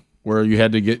Atlanta, where you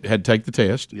had to take the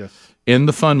test. Yes. In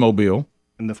the Funmobile.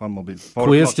 In the Funmobile.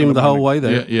 Quizzed him the whole way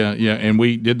there. Yeah. And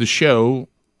we did the show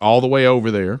all the way over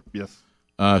there. Yes.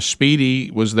 Speedy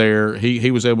was there.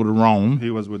 He was able to roam. He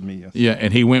was with me, yes. Yeah,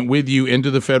 and he went with you into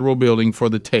the federal building for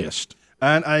the test.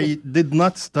 And I did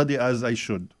not study as I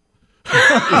should.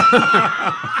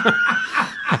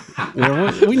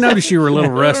 We noticed you were a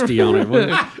little rusty on it.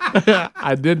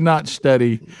 I did not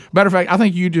study. Matter of fact, I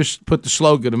think you just put the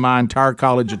slogan of my entire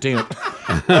college attempt.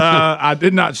 I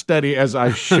did not study as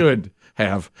I should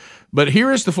have. But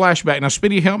here is the flashback. Now,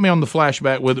 Speedy, help me on the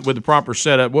flashback with the proper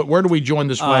setup. Where do we join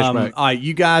this flashback? All right,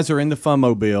 you guys are in the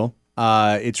Funmobile.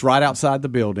 It's right outside the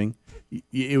building.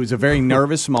 It was a very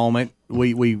nervous moment.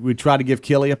 We tried to give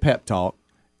Killi a pep talk,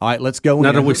 All right, let's go.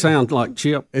 Now, do we sound like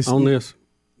Chip on this?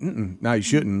 No, you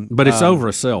shouldn't. But it's over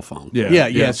a cell phone.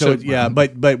 Yeah. So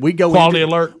but we go quality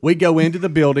alert. We go into the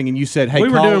building, and you said, "Hey, we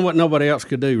were call, doing what nobody else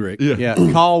could do, Rick. Yeah,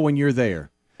 call when you're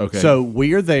there." Okay. So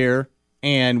we are there,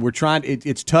 and we're trying.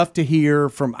 It's tough to hear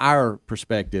from our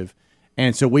perspective,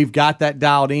 and so we've got that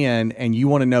dialed in, and you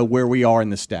want to know where we are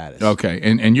in the status. Okay,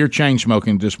 and you're chain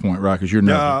smoking at this point, right? Because you're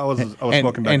nervous. I was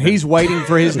smoking back and then. he's waiting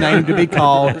for his name to be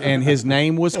called, and his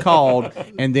name was called,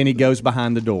 and then he goes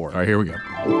behind the door. All right, here we go.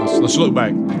 Let's look back.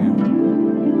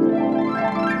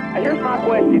 Here's my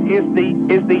question: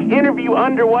 Is the interview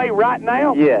underway right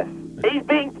now? Yes. He's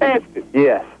being tested.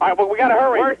 Yes. All right, well, we got to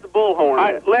hurry. Where's the bullhorn? All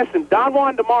right, listen, Don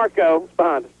Juan DeMarco is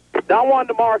behind us. Don Juan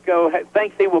DeMarco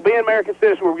thinks he will be an American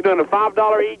citizen. We're doing a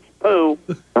 $5 each pool.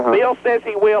 Bill says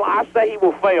he will. I say he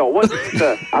will fail. What do you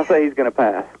say? I say he's going to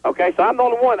pass. Okay, so I'm the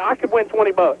only one. I could win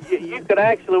 $20. You could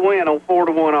actually win on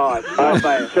 4-to-1 odds.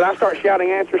 Should I start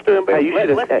shouting answers to him? Hey, you should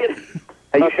have.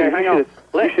 Hang on.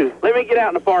 Let me get out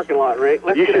in the parking lot, Rick.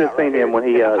 You should have seen him when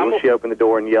she opened the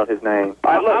door and yelled his name.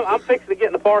 All right, look, I'm fixing to get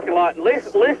in the parking lot and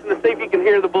listen to see if you can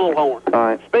hear the bullhorn. All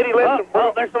right. Speedy, listen.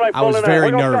 There's somebody I was pulling very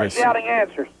up. We're gonna nervous. start shouting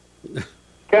answers.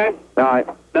 Okay? All right.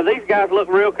 Now, these guys look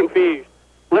real confused.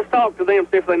 Let's talk to them,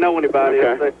 see if they know anybody.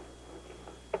 Okay.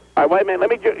 All right, wait a minute. Let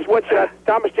me what should I,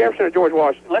 Thomas Jefferson or George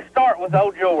Washington? Let's start with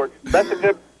old George. That's a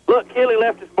good... Look, Killi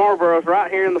left his Marlboros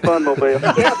right here in the Funmobile.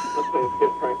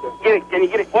 Get it. Can you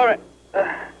get it? Wait a minute.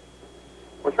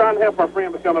 We're trying to help our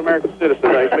friend become an American citizen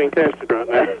today. He's being tested right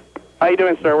now. How you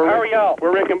doing, sir? How are y'all?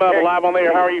 We're Rick and Bubba live on the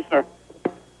air. How are you, sir?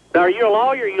 Now, are you a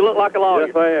lawyer? You look like a lawyer.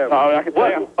 Yes, I am. Oh, I can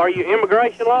tell. Are you an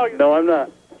immigration lawyer? No, I'm not.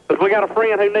 Because we got a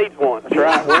friend who needs one. That's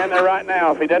right. We're in there right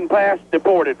now. If he doesn't pass,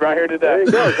 deported right here today. There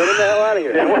you go. Get him the hell out of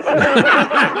here. Yeah, what's your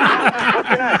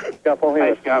name? Scott Paul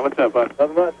Hey, Scott. What's up, bud?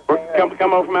 Nothing much.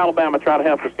 Come over from Alabama. Try to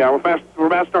help this guy. We're about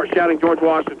to start shouting George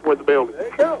Washington toward the building. There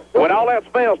you go. When all else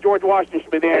fails, George Washington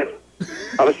should be the answer.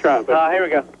 Let's try it. Here we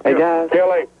go. Hey, guys.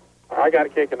 Killi. I got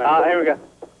it kicking now. Here we go.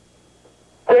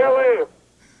 Killi.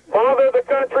 Father of the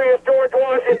country is George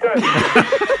Washington.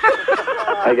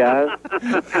 Hey, guys.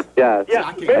 Guys.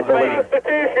 Yeah. Mr.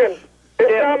 Constitution.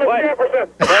 It's Thomas Jefferson.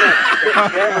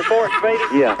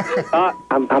 Yeah.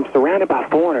 I'm surrounded by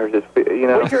foreigners.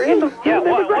 Well, you're in the what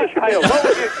were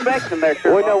you expecting there,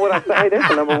 sir? Well, no, what I say, hey, that's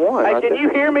the number one. Hey, can you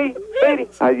hear me, Speedy?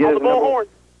 On the bullhorn.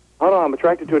 Hold on, I'm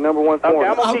attracted to a number one foreigner. Okay,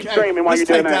 I'm going to keep screaming while you're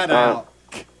doing that. Try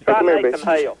come here, Nathan bitch.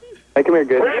 Hale. Hey, come here,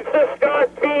 good. Princess Scott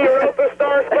P. wrote the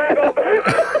Star Spangled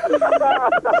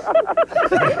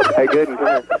Hey, good, come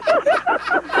here.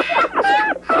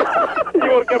 You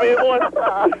want to come in one?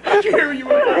 Did you hear you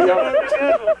were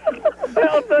that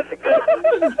was such a good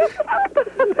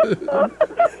one.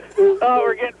 Oh,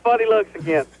 we're getting funny looks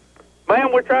again.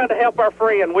 Man, we're trying to help our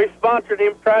friend. We've sponsored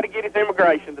him, trying to get his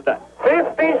immigration today.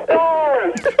 50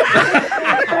 stars!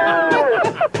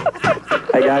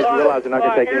 Hey, guys, you realize they're not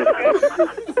going to take any...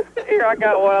 Here, I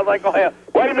got one. I was like, go ahead.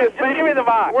 Wait a minute, give me the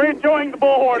mic. We're enjoying the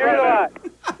bullhorn right now.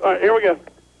 All right, here we go.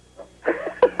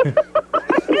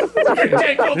 You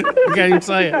can't even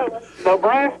say it.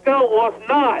 Nebraska was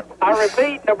not, I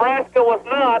repeat, Nebraska was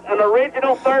not an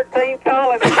original 13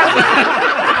 colony.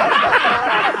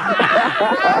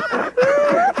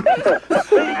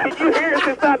 Can you hear us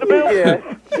inside the building? Yes.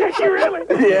 Can you really?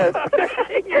 Yes.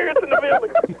 Can you hear us in the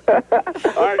building?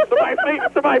 All right,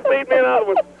 somebody feed me another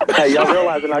one. Hey, y'all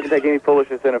realize they're not going to take any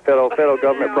foolishness in a federal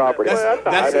government property.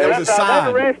 That's a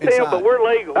sign. Arrest him, but we're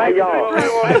legal. Hey, y'all.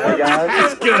 Hey,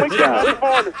 guys.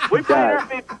 We paid our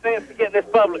 50 cents to get in this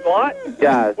public lot.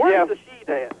 Guys. Where's the sheet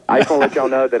at? I just want to let y'all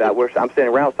know that I'm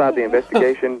standing right outside the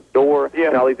investigation door,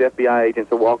 and all these FBI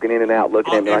agents are walking in and out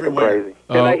looking at me like I'm crazy.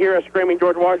 Can they hear us screaming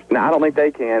George Washington? No, I don't think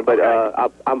they can, but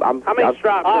I'm How many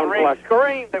stripes on the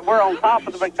scream that we're on top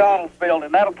of the McDonald's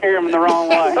building? That'll carry them in the wrong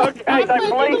way. Okay, say,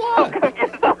 please don't come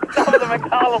get us on top of the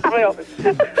McDonald's building.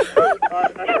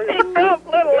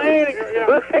 Little Annie.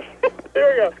 Here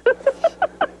we go.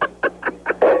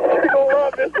 You're going to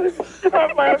love this.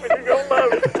 Stop laughing. You're going to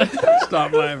love it.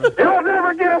 Stop laughing. You'll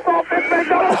never get us off this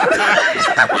McDonald's.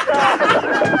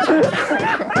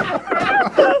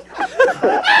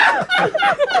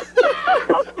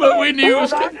 But we knew it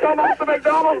was... Come off the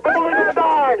McDonald's building and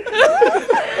die.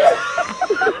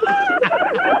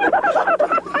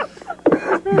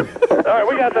 All right,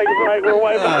 we got to take a break. We're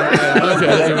way behind.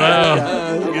 Okay. Wow.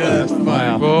 That's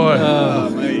funny,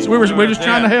 boy. So we were just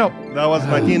trying to help. That was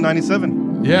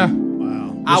 1997. Yeah.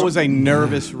 I was a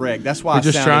nervous wreck. That's why We're I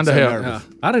just trying sounded to so help. nervous.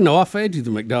 I didn't know I fed you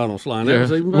the McDonald's line. That Yeah.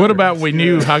 was even better. What about we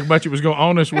knew how much it was going to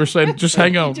own us? We're saying, just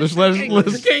hang on. Let's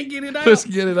can't get it out. Let's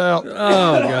get it out.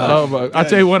 Oh, God. I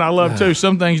tell you what I love, too.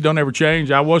 Some things don't ever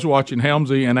change. I was watching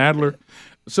Helmsy and Adler.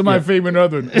 Somebody feed me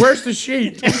another one. Where's the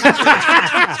sheet?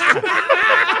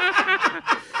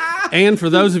 And for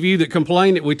those of you that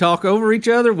complain that we talk over each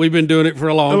other, we've been doing it for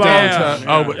a long time.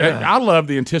 Oh, but I love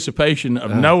the anticipation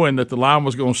of knowing that the line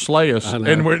was going to slay us,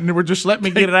 and we're just letting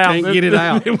me get it out. Can't get it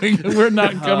out. We're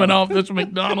not coming off this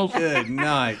McDonald's. Good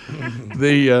night.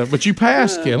 But you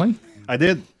passed, Killi. I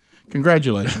did.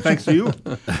 Congratulations. Thanks to you.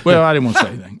 Well, I didn't want to say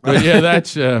anything. But yeah,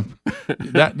 that's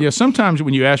that. Yeah, sometimes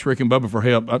when you ask Rick and Bubba for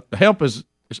help, help is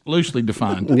loosely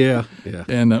defined. Yeah.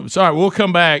 And sorry, we'll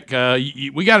come back.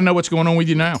 We got to know what's going on with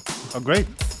you now. Oh, great.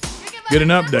 Get an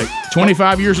update.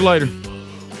 25 years later.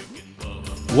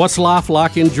 What's life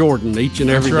like in Jordan each and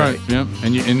every day? That's right.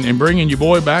 Yeah. And bringing your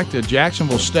boy back to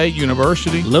Jacksonville State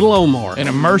University. Little Omar. And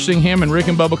immersing him in Rick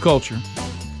and Bubba culture.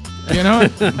 You know?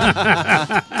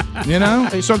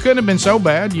 So it couldn't have been so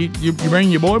bad. You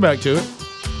bring your boy back to it.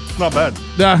 Not bad.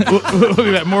 We'll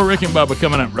be back. More Rick and Bubba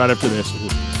coming up right after this.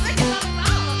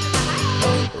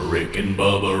 Rick and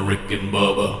Bubba, Rick and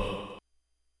Bubba.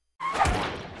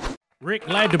 Rick,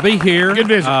 glad to be here. Good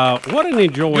visit. What an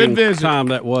enjoying time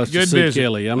that was to see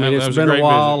Killi. I mean, it's been a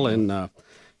while, and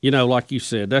like you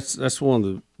said, that's one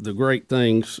of the great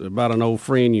things about an old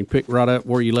friend. You pick right up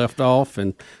where you left off,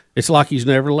 and it's like he's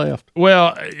never left.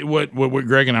 Well, what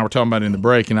Greg and I were talking about in the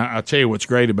break, and I'll tell you what's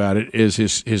great about it is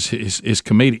his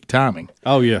comedic timing.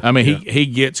 Oh yeah, I mean he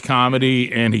gets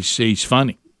comedy and he's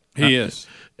funny. He is,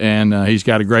 and he's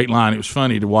got a great line. It was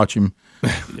funny to watch him.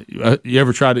 You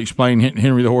ever tried to explain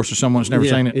Henry the Horse to someone that's never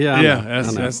seen it? Yeah,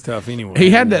 that's tough anyway.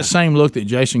 He had that same look that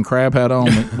Jason Crabb had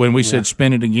on when we said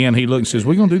spin it again. He looked and says,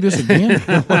 "We're going to do this again?"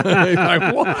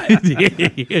 Like, what?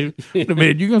 Wait a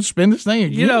minute, you're going to spin this thing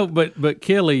again? But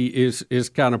Killi is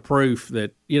kind of proof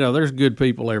that there's good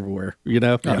people everywhere. You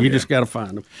just got to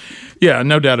find them. Yeah,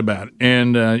 no doubt about it.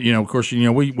 And of course,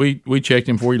 we checked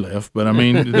him before he left. But I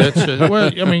mean, that's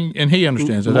and he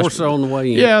understands that. More so on the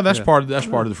way in. Yeah, that's part of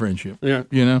the friendship. Yeah,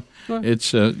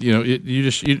 it's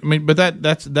but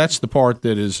that's the part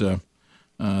that is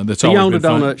that's he always owned been a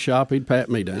donut fun. shop. He'd pat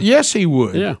me down. Yes, he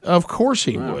would. Yeah, of course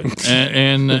he would.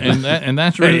 And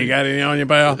that's really. Hey, you got any on your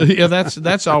pal? Yeah,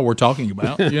 that's all we're talking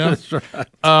about. Yeah, that's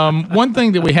right. One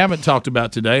thing that we haven't talked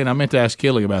about today, and I meant to ask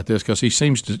Killi about this because he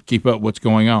seems to keep up what's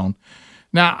going on.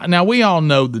 Now we all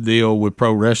know the deal with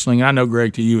pro wrestling. I know,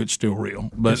 Greg, to you it's still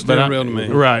real, but it's still real to me,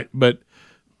 right? But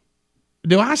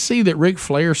do I see that Ric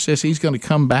Flair says he's going to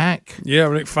come back? Yeah,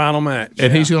 Rick, final match,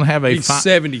 and he's going to have he's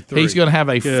 73. He's going to have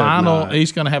a final. Night.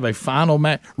 He's going to have a final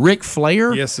match. Ric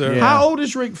Flair, yes, sir. Yeah. How old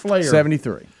is Ric Flair?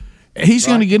 73. He's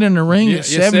going to get in the ring at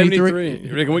 73.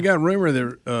 Rick, we got a rumor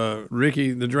that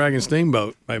Ricky the Dragon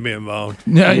Steamboat may be involved.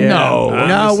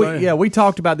 No. We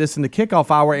talked about this in the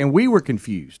kickoff hour, and we were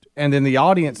confused. And then the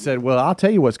audience said, "Well, I'll tell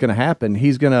you what's going to happen.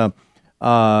 He's going to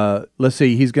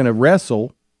he's going to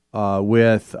wrestle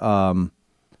with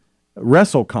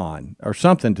WrestleCon or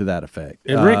something to that effect."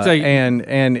 And Rick,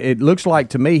 and it looks like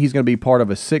to me he's going to be part of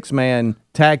a 6-man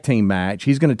tag team match.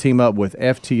 He's going to team up with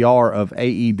FTR of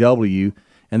AEW.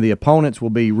 And the opponents will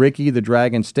be Ricky the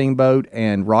Dragon Steamboat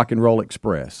and Rock and Roll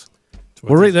Express.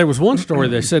 Well, Rick, there was one story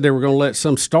they said they were going to let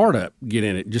some startup get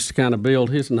in it just to kind of build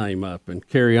his name up and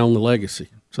carry on the legacy.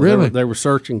 So really? They were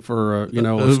searching for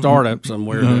a startup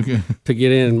somewhere to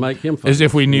get in and make him famous. As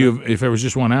if we knew if there was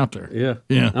just one out there.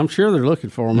 Yeah. I'm sure they're looking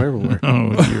for him everywhere.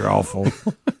 Oh, you're awful.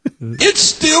 It's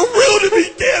still real to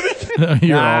me, damn it.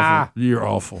 You're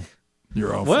awful.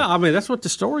 You're awful. Well, I mean, that's what the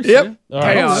story said.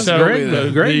 Chaos.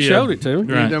 So Greg showed it to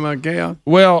me. Right. You talking about chaos?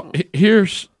 Well,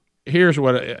 here's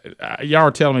what y'all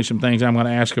are telling me some things. I'm going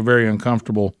to ask a very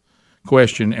uncomfortable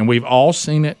question, and we've all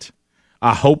seen it.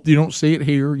 I hope you don't see it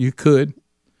here. You could,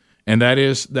 and that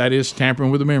is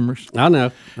tampering with the members. I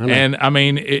know. And I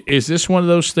mean, is this one of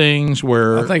those things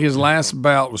where I think his last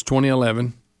bout was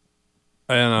 2011,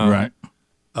 and right.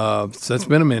 So it's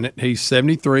been a minute. He's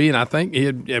 73, and I think he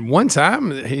had, at one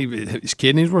time his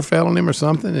kidneys were failing him or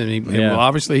something, and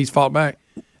obviously he's fought back.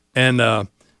 And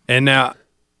now,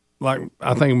 like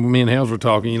I think me and Helms were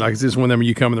talking, like is this whenever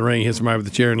you come in the ring, hit somebody with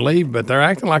a chair and leave? But they're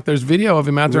acting like there's video of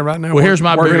him out there right now. Well, here's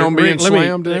my working on being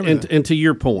slammed. And to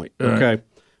your point, okay,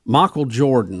 Michael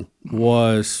Jordan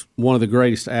was one of the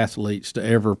greatest athletes to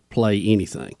ever play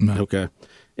anything. No. Okay.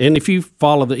 And if you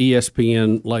follow the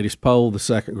ESPN latest poll, the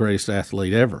second greatest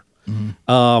athlete ever,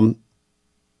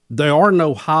 there are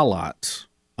no highlights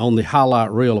on the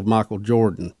highlight reel of Michael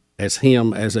Jordan as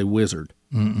him as a wizard.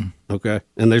 Okay,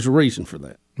 and there's a reason for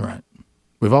that. Right,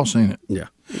 we've all seen it. Yeah,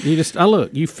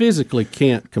 you physically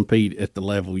can't compete at the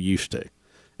level you used to.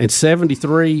 And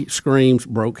 73 screams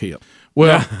broke hip.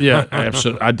 Well, yeah,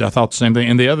 absolutely. I thought the same thing.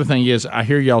 And the other thing is, I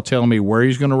hear y'all telling me where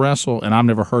he's going to wrestle, and I've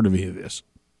never heard of any of this.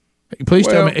 Please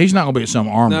tell me he's not going to be at some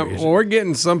armory. No, well, we're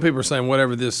getting some people are saying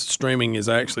whatever this streaming is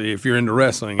actually. If you're into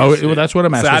wrestling, well, that's what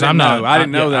I'm asking. So I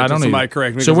didn't know that. I don't somebody either.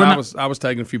 correct me. So I was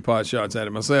taking a few pot shots at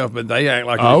it myself, but they act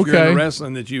like if you're into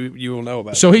wrestling that you will know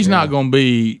about. So he's not going to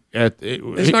be at.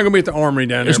 It's not going to be at the Armory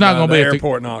down there. It's not going to be at at the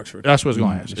airport in Oxford. That's what I was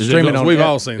going to ask. We've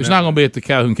all seen. It's not going to be at the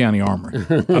Calhoun County Armory.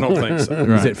 I don't think so.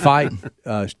 Right. Is it Fight?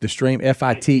 The stream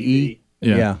FITE.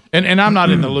 Yeah. And I'm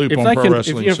not in the loop on pro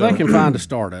wrestling. If they can find a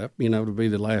startup, to be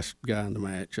the last guy in the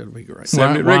match, that'd be great.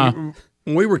 Rick,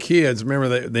 when we were kids,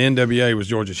 remember the NWA was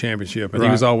Georgia Championship, and he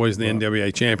was always the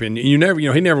NWA champion. He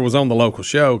never was on the local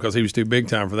show because he was too big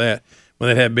time for that. When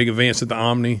they had big events at the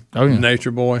Omni,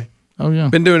 Nature Boy. Oh yeah,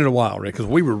 been doing it a while, Rick, because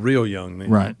we were real young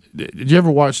then. Right. Did you ever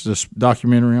watch this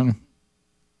documentary on him?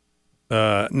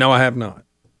 No, I have not.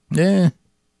 Yeah.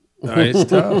 It's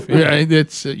tough. Yeah,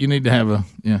 it's you need to have a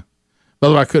By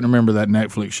the way, I couldn't remember that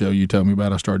Netflix show you told me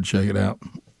about. I started to check it out.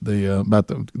 About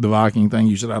the Viking thing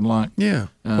you said I'd like. Yeah,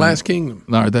 Last Kingdom.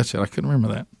 No, that's it. I couldn't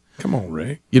remember that. Come on,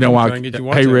 Rick. You know why?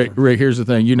 Hey, Rick. Here's the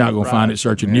thing. You're not going to find it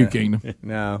searching New Kingdom.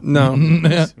 No.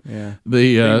 Yeah.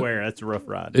 Beware, that's a rough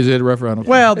ride. Is it a rough ride? Okay.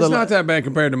 Well, it's not that bad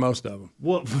compared to most of them.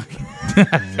 Well, no,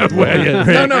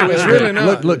 it's really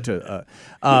not. Look to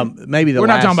maybe the. We're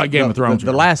last, not talking about Game of Thrones.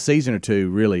 The last season or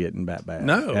two really isn't that bad.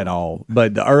 No. At all.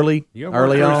 But the early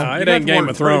on, it ain't Game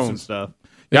of Thrones and stuff.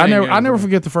 Yeah, I never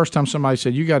forget the first time somebody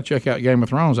said you got to check out Game of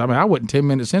Thrones. I mean, I wasn't 10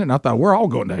 minutes in it, and I thought we're all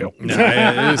going to hell. No,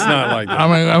 it's not like that.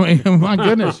 I mean, my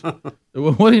goodness,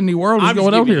 what in the world is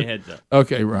going on here?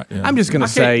 Okay, right. Yeah. I'm just going to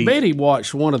say, Betty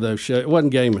watched one of those shows. It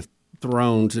wasn't Game of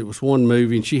Thrones. It was one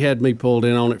movie, and she had me pulled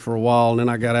in on it for a while, and then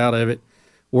I got out of it.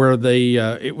 Where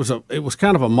it was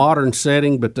kind of a modern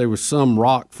setting, but there was some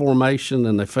rock formation,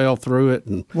 and they fell through it,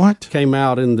 and came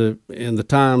out in the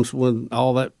times when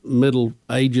all that Middle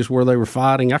Ages where they were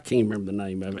fighting. I can't remember the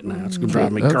name of it now. It's gonna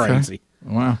drive me crazy.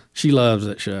 Wow, she loves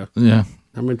that show. Yeah.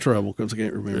 I'm in trouble because I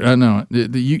can't remember. I know.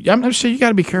 I'm just saying you got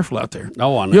to be careful out there.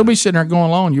 Oh, I know. You'll be sitting there going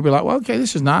along. You'll be like, well, okay,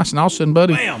 this is nice. And all of a sudden,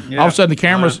 buddy, all of a sudden the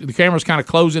camera's kind of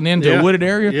closing into a wooded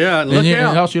area. Yeah, and look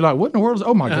out. And also you're like, what in the world is,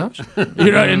 oh my gosh. And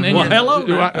then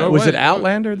hello. Was it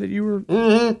Outlander that you were?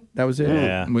 Mm-hmm. That was it?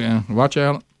 Yeah. Watch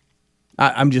out.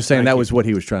 I'm just saying that was what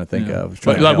he was trying to think of.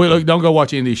 Look, don't go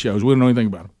watch any of these shows. We don't know anything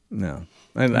about them. No.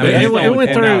 It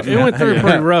went through a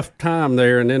pretty rough time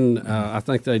there, and then I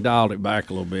think they dialed it back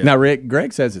a little bit. Now,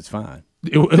 Greg says it's fine.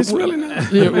 It's really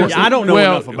not. I don't know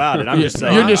enough about it. I'm just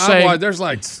saying. You're just saying there's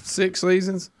like 6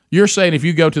 seasons. You're saying if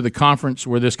you go to the conference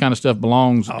where this kind of stuff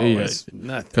belongs, it's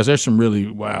nothing. Because there's some really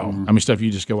I mean, stuff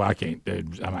you just go, I can't,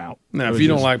 dude, I'm out. Now, if you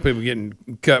don't like people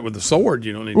getting cut with a sword,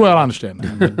 you don't need. Well, I understand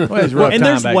that. And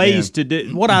there's ways to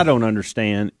do. What I don't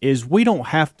understand is we don't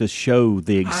have to show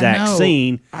the exact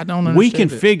scene. I don't understand. We can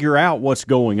figure out what's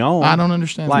going on. I don't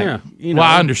understand. Well,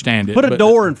 I understand it. Put a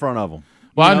door in front of them.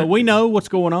 Well, we know what's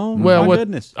going on. Well, my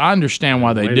goodness. I understand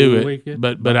why they do it,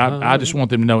 but I just want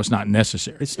them to know it's not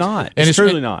necessary. It's not. It's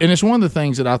truly not. And it's one of the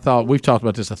things that I thought, we've talked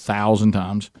about this 1,000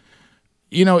 times.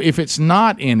 If it's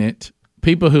not in it,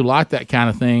 people who like that kind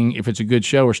of thing, if it's a good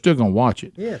show, are still going to watch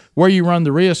it. Yeah. Where you run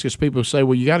the risk is people say,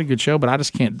 well, you got a good show, but I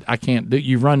can't do.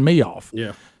 You run me off.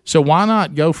 Yeah. So why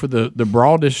not go for the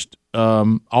broadest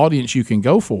audience you can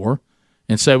go for,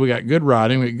 and say we got good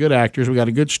writing, we got good actors, we got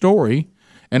a good story.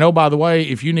 And oh, by the way,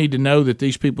 if you need to know that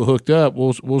these people hooked up,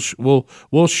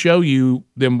 we'll show you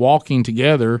them walking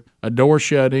together, a door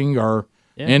shutting or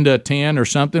into a 10 or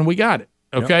something. We got it.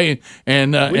 Okay, yep.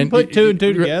 And we can put 2 and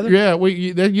 2 together. Yeah,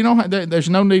 there's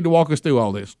no need to walk us through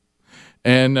all this.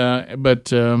 And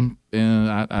but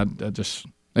I just,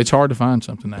 it's hard to find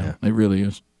something now. Yeah. It really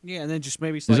is. Yeah, and then just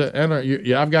maybe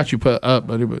I've got you put up,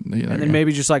 buddy. But and then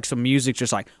maybe just like some music,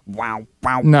 just like wow.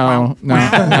 No.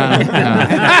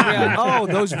 Oh,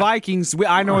 those Vikings!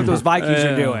 I know what those Vikings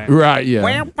are doing. Right?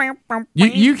 Yeah.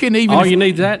 You can even. All you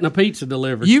need that and a pizza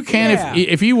delivered. You can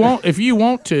if you want. If you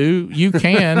want to, you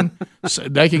can.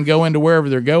 They can go into wherever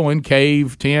they're going,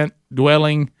 cave, tent,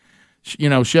 dwelling.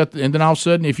 Shut, and then all of a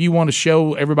sudden, if you want to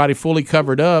show everybody fully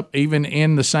covered up, even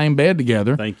in the same bed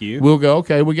together, thank you. We'll go.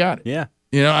 Okay, we got it. Yeah.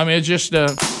 I mean, it's just.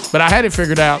 But I had it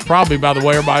figured out. Probably by the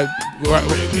way, everybody.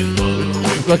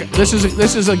 Look, this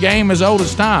is a game as old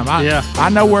as time. I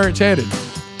know where it's headed.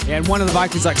 And one of the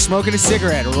Vikings like smoking a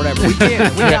cigarette or whatever. We get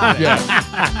it. We got it.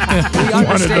 We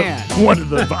understand. One of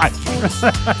the Vikings.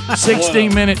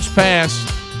 16 minutes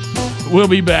past. We'll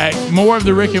be back. More of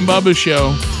the Rick and Bubba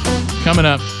Show coming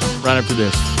up right after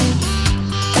this.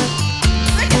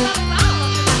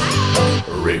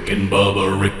 Rick and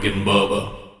Bubba, Rick and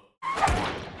Bubba.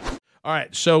 All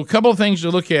right, so a couple of things to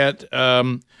look at.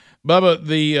 Bubba,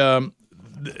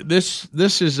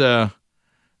 this is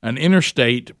an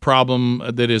interstate problem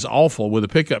that is awful with a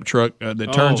pickup truck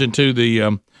that turns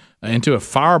into a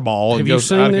fireball. Have you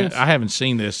seen this? I haven't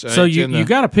seen this. So you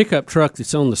got a pickup truck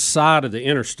that's on the side of the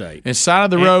interstate. It's side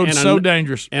of the road, so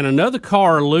dangerous. And another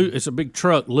car, it's a big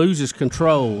truck, loses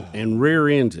control and rear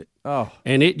ends it. Oh,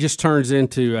 and it just turns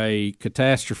into a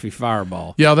catastrophe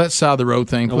fireball. Yeah, that side of the road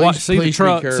thing. Please, see the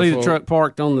truck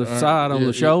parked on the side on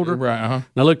the shoulder. Right.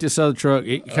 Now look at this other truck.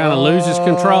 It kind of loses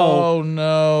control. Oh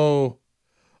no!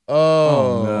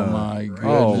 Oh my goodness!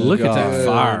 Oh, look at that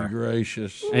fire!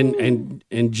 Gracious! And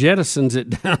jettisons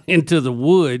it down into the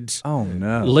woods. Oh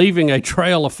no! Leaving a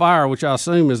trail of fire, which I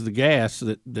assume is the gas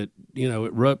that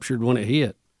it ruptured when it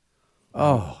hit.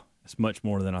 Oh. It's much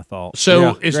more than I thought.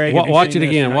 So Greg, watch it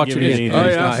again. Watch it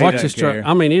again. Watch this truck.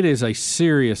 I mean, it is a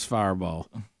serious fireball.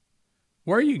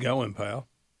 Where are you going, pal?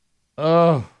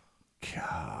 Oh,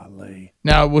 golly!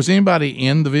 Now, was anybody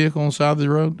in the vehicle on the side of the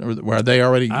road, or were they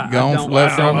already gone?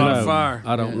 I don't know. Fire.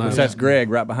 I don't know. That's Greg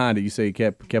right behind it. You see, he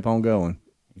kept on going.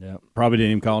 Yeah, probably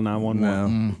didn't even call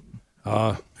 911.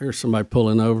 No. Here's somebody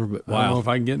pulling over, but I don't know if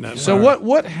I can get in that. So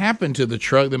what happened to the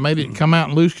truck that made it come out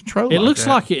and lose control? It looks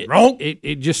like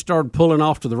it just started pulling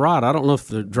off to the right. I don't know if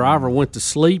the driver went to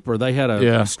sleep or they had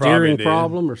a steering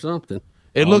problem or something.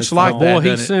 It looks like that.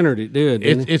 Boy, he centered it,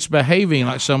 didn't it's behaving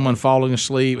like someone falling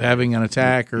asleep, having an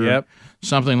attack, or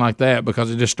something like that,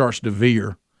 because it just starts to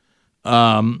veer.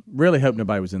 Really hope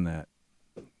nobody was in that.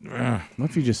 What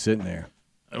if you're just sitting there?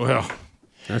 Well,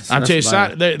 I'm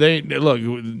telling you, they look.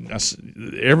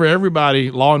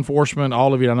 Everybody, law enforcement,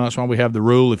 all of you. I know that's why we have the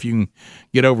rule: if you can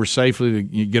get over safely,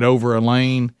 you get over a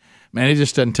lane. Man, it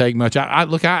just doesn't take much.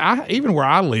 I even where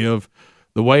I live,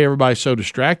 the way everybody's so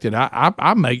distracted,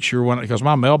 I make sure because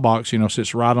my mailbox,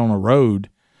 sits right on a road,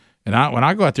 and when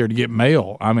I go out there to get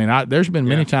mail, I mean, there's been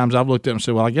many times I've looked up and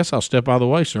said, "Well, I guess I'll step out of the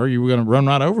way, sir. You were going to run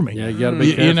right over me." Yeah, you got to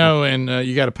be careful. And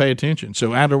you got to pay attention.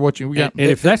 So, Adler, what we got?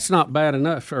 And if that's not bad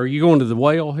enough, are you going to the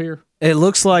whale here? It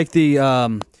looks like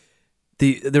there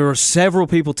were several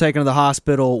people taken to the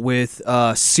hospital with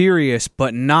serious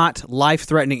but not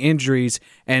life-threatening injuries,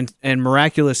 and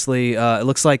miraculously, it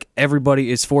looks like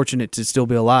everybody is fortunate to still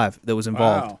be alive that was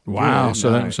involved. Wow!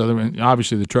 So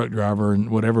obviously the truck driver and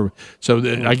whatever. So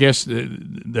I guess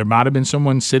there might have been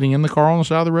someone sitting in the car on the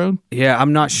side of the road. Yeah,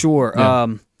 I'm not sure.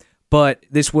 Yeah. But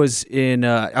this was in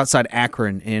outside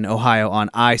Akron in Ohio on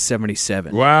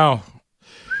I-77. Wow.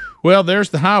 Well, there's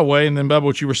the highway, and then, Bubba,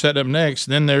 what you were setting up next,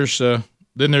 then there's the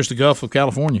Gulf of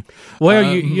California.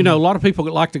 Well, you know, a lot of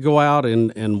people like to go out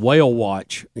and whale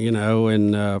watch,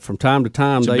 and from time to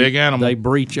time they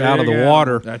breach out of the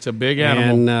water. That's a big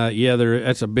animal. And,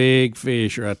 that's a big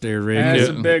fish right there, Rick. That's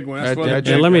a big one.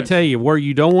 And let me tell you, where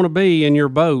you don't want to be in your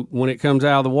boat when it comes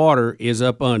out of the water is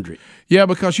up under it. Yeah,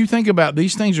 because you think about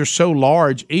these things are so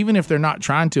large, even if they're not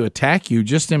trying to attack you,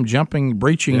 just them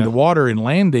breaching the water and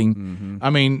landing. Mm-hmm. I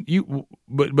mean,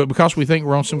 but because we think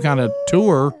we're on some kind of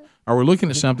tour or we're looking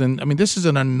at something, I mean, this is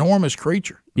an enormous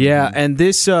creature. Yeah, and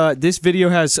this video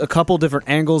has a couple different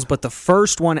angles, but the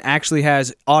first one actually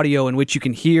has audio in which you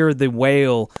can hear the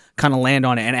whale kind of land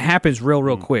on it, and it happens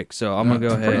real quick. So I'm gonna go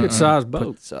ahead. Pretty good sized boat.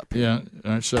 Put this up. Yeah.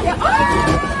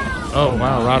 Oh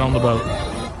wow! Right on the boat.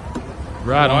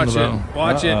 Right on the boat.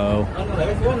 Watch it.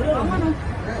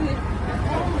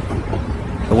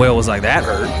 The whale was like, that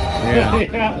hurt.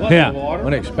 Yeah.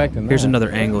 Wasn't expecting that. Here's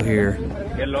another angle here.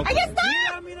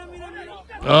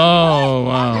 Oh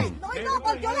wow!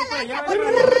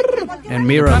 And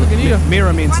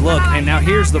Mira means look. And now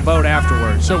here's the boat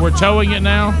afterwards. So we're towing it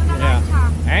now. Yeah.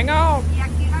 Hang on.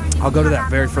 I'll go to that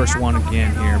very first one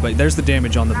again here, but there's the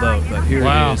damage on the boat. But here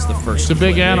it is, the first. It's a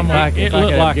big animal. It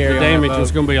looked like the damage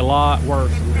was going to be a lot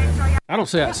worse than that. I don't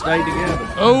see how it stayed together.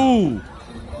 Oh,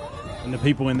 and the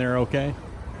people in there okay?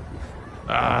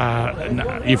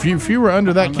 If you were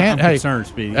under that canopy,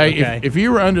 if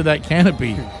you were under that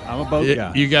canopy, I'm a boat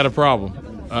guy. You got a problem.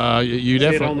 You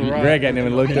definitely. Greg hadn't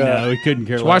even looked up. No, we couldn't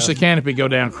care. Watch the canopy go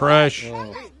down, crush.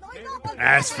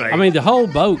 That's fake. I mean, the whole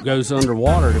boat goes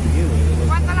underwater to begin with.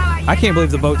 I can't believe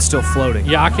the boat's still floating.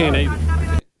 Yeah, I can't either.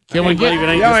 Can we get?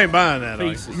 Y'all ain't buying that,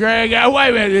 Greg. Wait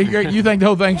a minute, Greg, you think the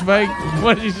whole thing's fake?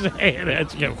 What did you say?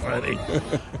 That's so funny.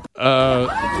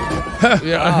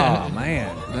 Yeah. Oh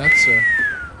man, that's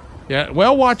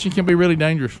whale watching can be really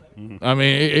dangerous. I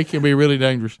mean, it can be really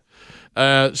dangerous.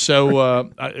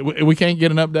 So we can't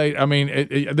get an update. I mean,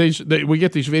 we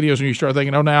get these videos and you start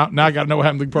thinking, oh, now I got to know what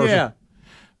happened to the person. Yeah.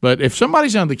 But if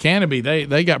somebody's on the canopy,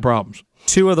 they got problems.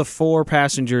 2 of the 4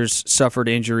 passengers suffered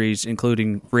injuries,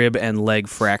 including rib and leg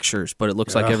fractures, but it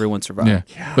looks like everyone survived.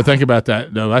 Yeah. But think about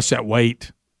that, though. That's that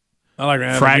weight. I like Adam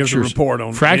gives a fractures. report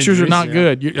on Fractures are injuries. not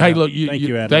good. Hey, look, Thank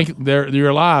you, Adam. think you're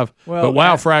alive, but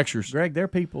wow, fractures. Greg, they're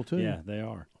people too. Yeah, they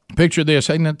are. Picture this.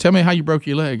 Hey, now tell me how you broke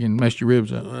your leg and messed your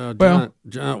ribs up.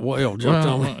 Giant whale jumped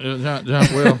on me.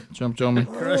 Giant whale jumped on me.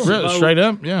 Really, straight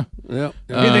up, yeah. Yep.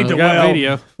 You think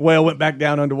the whale went back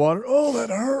down underwater? Oh, that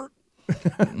hurt.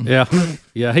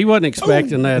 Yeah, he wasn't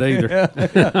expecting that either.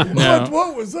 No.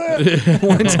 What was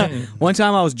that? One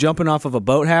time I was jumping off of a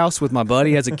boathouse with my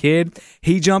buddy as a kid.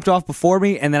 He jumped off before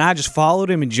me, and then I just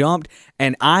followed him and jumped,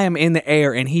 and I am in the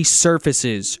air, and he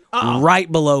surfaces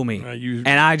right below me. And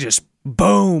I just,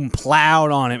 boom,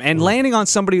 plowed on him. And landing on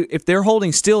somebody, if they're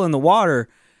holding still in the water,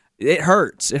 it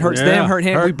hurts. It hurts them, hurt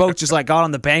him. We both just like got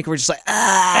on the bank and we're just like,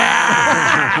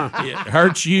 It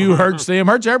hurts you, hurts them,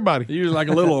 hurts everybody. You're like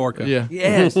a little orca. Yeah.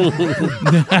 yes.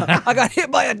 I got hit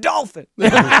by a dolphin.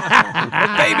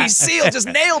 A baby seal just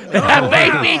nailed me. A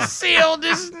baby seal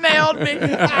just nailed me.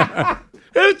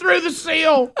 Who threw the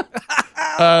seal?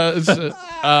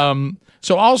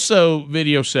 So also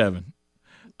video 7.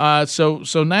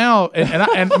 So now,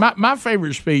 and my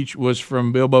favorite speech was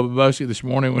from Bill Bubba Bussey this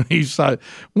morning when he said,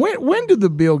 when did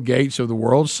the Bill Gates of the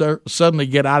world suddenly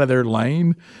get out of their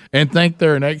lane and think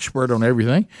they're an expert on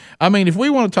everything? I mean, if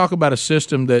we want to talk about a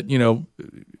system that, go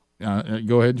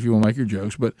ahead if you want to make your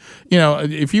jokes, but,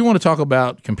 if you want to talk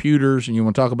about computers and you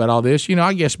want to talk about all this,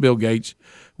 I guess Bill Gates,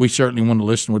 we certainly want to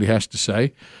listen to what he has to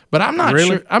say. But I'm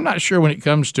not sure when it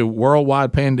comes to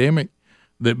worldwide pandemic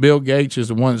that Bill Gates is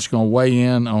the one that's going to weigh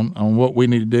in on what we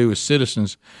need to do as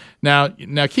citizens. Now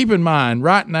keep in mind,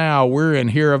 right now we're in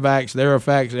here a vax, there a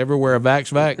vax, everywhere a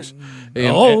vax.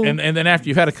 And then after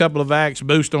you've had a couple of vax,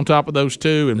 boost on top of those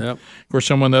two. And of course,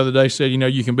 someone the other day said,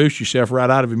 you can boost yourself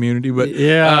right out of immunity. But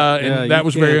that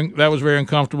was very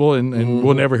uncomfortable, and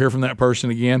we'll never hear from that person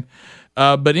again.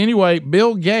 But anyway,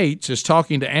 Bill Gates is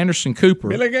talking to Anderson Cooper.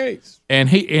 Billy Gates. And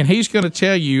he's going to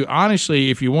tell you,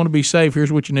 honestly, if you want to be safe,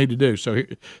 here's what you need to do. So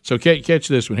catch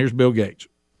this one. Here's Bill Gates.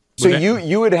 So you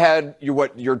had two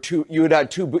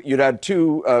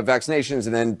vaccinations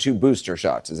and then 2 booster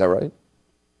shots. Is that right?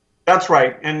 That's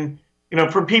right. And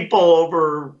for people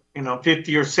over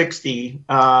 50 or 60,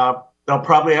 they'll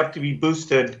probably have to be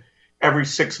boosted every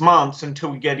 6 months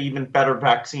until we get even better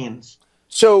vaccines.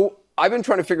 So I've been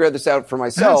trying to figure this out for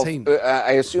myself.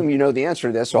 I assume you know the answer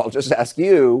to this, so I'll just ask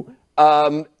you.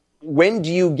 When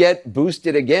do you get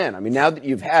boosted again? I mean, now that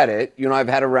you've had it, I've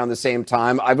had it around the same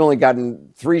time. I've only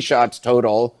gotten 3 shots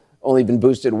total, only been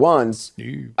boosted once.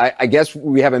 I guess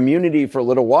we have immunity for a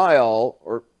little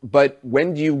while, but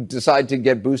when do you decide to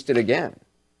get boosted again?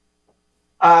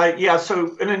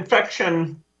 So an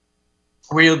infection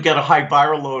where you'll get a high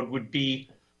viral load would be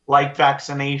like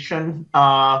vaccination.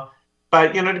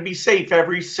 But, to be safe,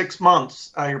 every 6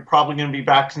 months, you're probably going to be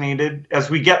vaccinated.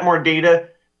 As we get more data,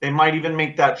 they might even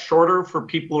make that shorter for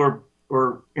people who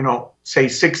are, say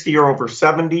 60 or over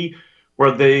 70,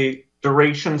 where the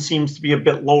duration seems to be a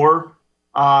bit lower.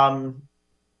 So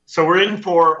we're in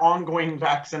for ongoing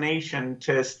vaccination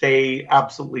to stay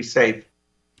absolutely safe.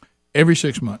 Every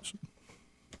 6 months.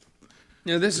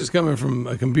 Yeah, this is coming from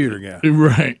a computer guy.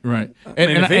 Right.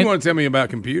 And if he wants to tell me about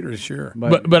computers, sure.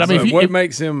 But I mean, what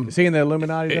makes him? Is he in the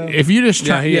Illuminati though? If you just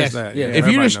turn,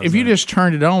 if you just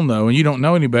turned it on though, and you don't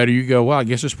know any better, you go, well, I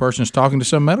guess this person's talking to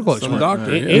some medical expert, doctor.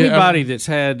 Anybody that's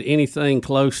had anything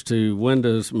close to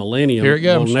Windows Millennium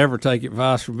will never take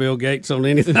advice from Bill Gates on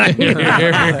anything. I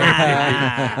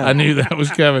knew that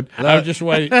was coming. I was just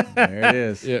waiting. There it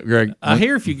is. Yeah, Greg. I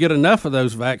hear if you get enough of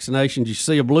those vaccinations, you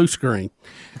see a blue screen.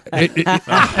 Blue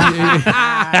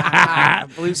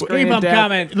screen. Keep them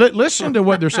coming. Listen to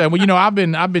what they're saying. Well, I've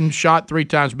been shot 3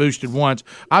 times, boosted once.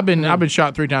 I've been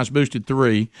shot 3 times, boosted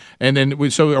 3, and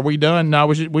then so are we done? No,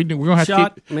 we're gonna have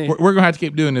we're gonna have to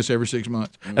keep doing this every 6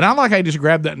 months. And I like how you just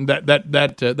grabbed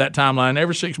that timeline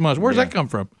every 6 months. Where's that come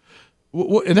from?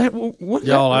 What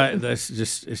y'all? That's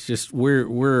just it's just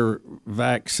we're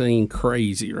vaccine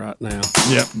crazy right now.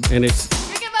 Yep, and it's.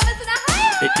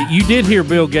 You did hear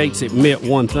Bill Gates admit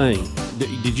one thing.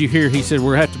 Did you hear? He said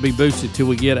we'll have to be boosted till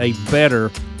we get a better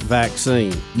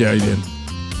vaccine. Yeah, he did.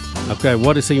 Okay,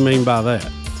 what does he mean by that?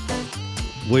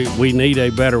 We need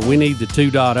a better. We need the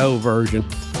 2.0 version.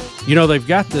 They've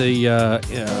got the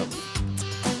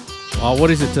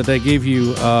what is it that they give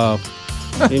you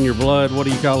in your blood? What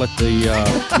do you call it? The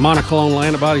monoclonal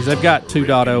antibodies. They've got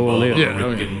 2.0 on it. Yeah,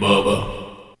 Rick and Bubba.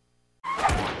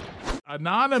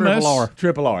 Anonymous.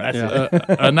 Triple R. That's it.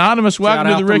 Anonymous, welcome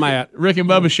to the Rick and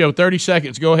Bubba Show. 30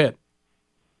 seconds. Go ahead.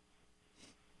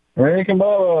 Rick and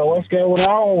Bubba, what's going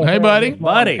on? Hey, buddy.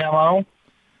 Come on.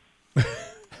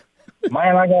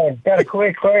 Man, I got a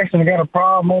quick question. I got a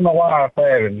problem with my wife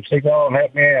having. She gonna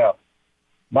help me out.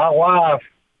 my wife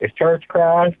is Church of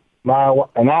Christ,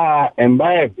 and I am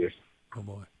Baptist. Oh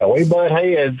boy! And we butt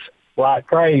heads like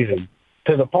crazy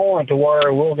to the point to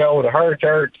where we'll go to her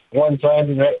church one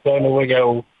Sunday, next Sunday we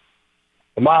go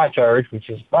to my church, which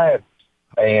is Baptist.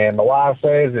 And my wife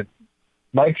says it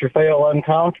makes her feel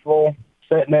uncomfortable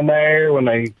sitting in there when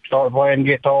they start playing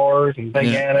guitars and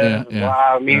piano and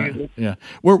live music.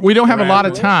 We don't have a lot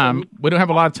of time. We don't have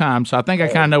a lot of time, so I think I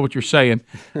kind of know what you're saying.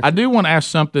 I do want to ask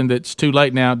something that's too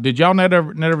late now. Did y'all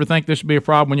never think this would be a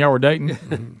problem when y'all were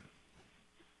dating?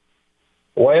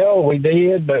 Well, we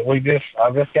did, but I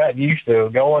just got used to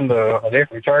going to a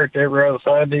different church every other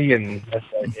Sunday, and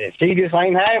she just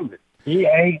ain't having it. She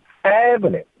ain't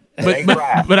having it. But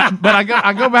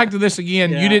I go back to this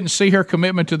again. You didn't see her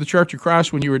commitment to the Church of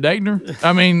Christ when you were dating her.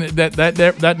 I mean, that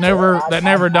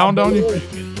never dawned on you.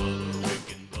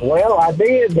 Well, I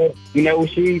did, but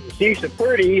she's so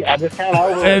pretty. I just kind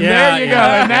of and there you go.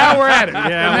 And now we're at it.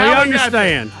 Yeah, we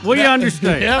understand. We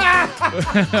understand.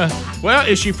 Well,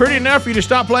 is she pretty enough for you to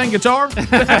stop playing guitar?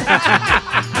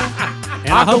 And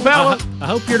I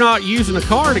hope you're not using a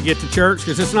car to get to church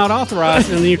because it's not authorized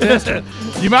in the New Testament.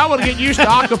 You might want to get used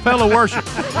to a cappella worship.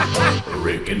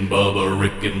 Rick and Bubba,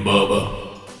 Rick and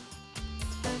Bubba.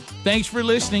 Thanks for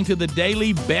listening to the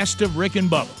daily Best of Rick and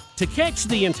Bubba. To catch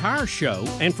the entire show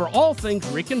and for all things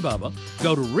Rick and Bubba,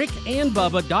 go to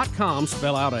rickandbubba.com,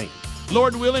 spell out AIM.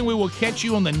 Lord willing, we will catch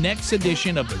you on the next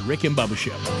edition of the Rick and Bubba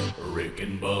Show. Rick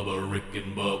and Bubba, Rick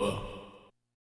and Bubba.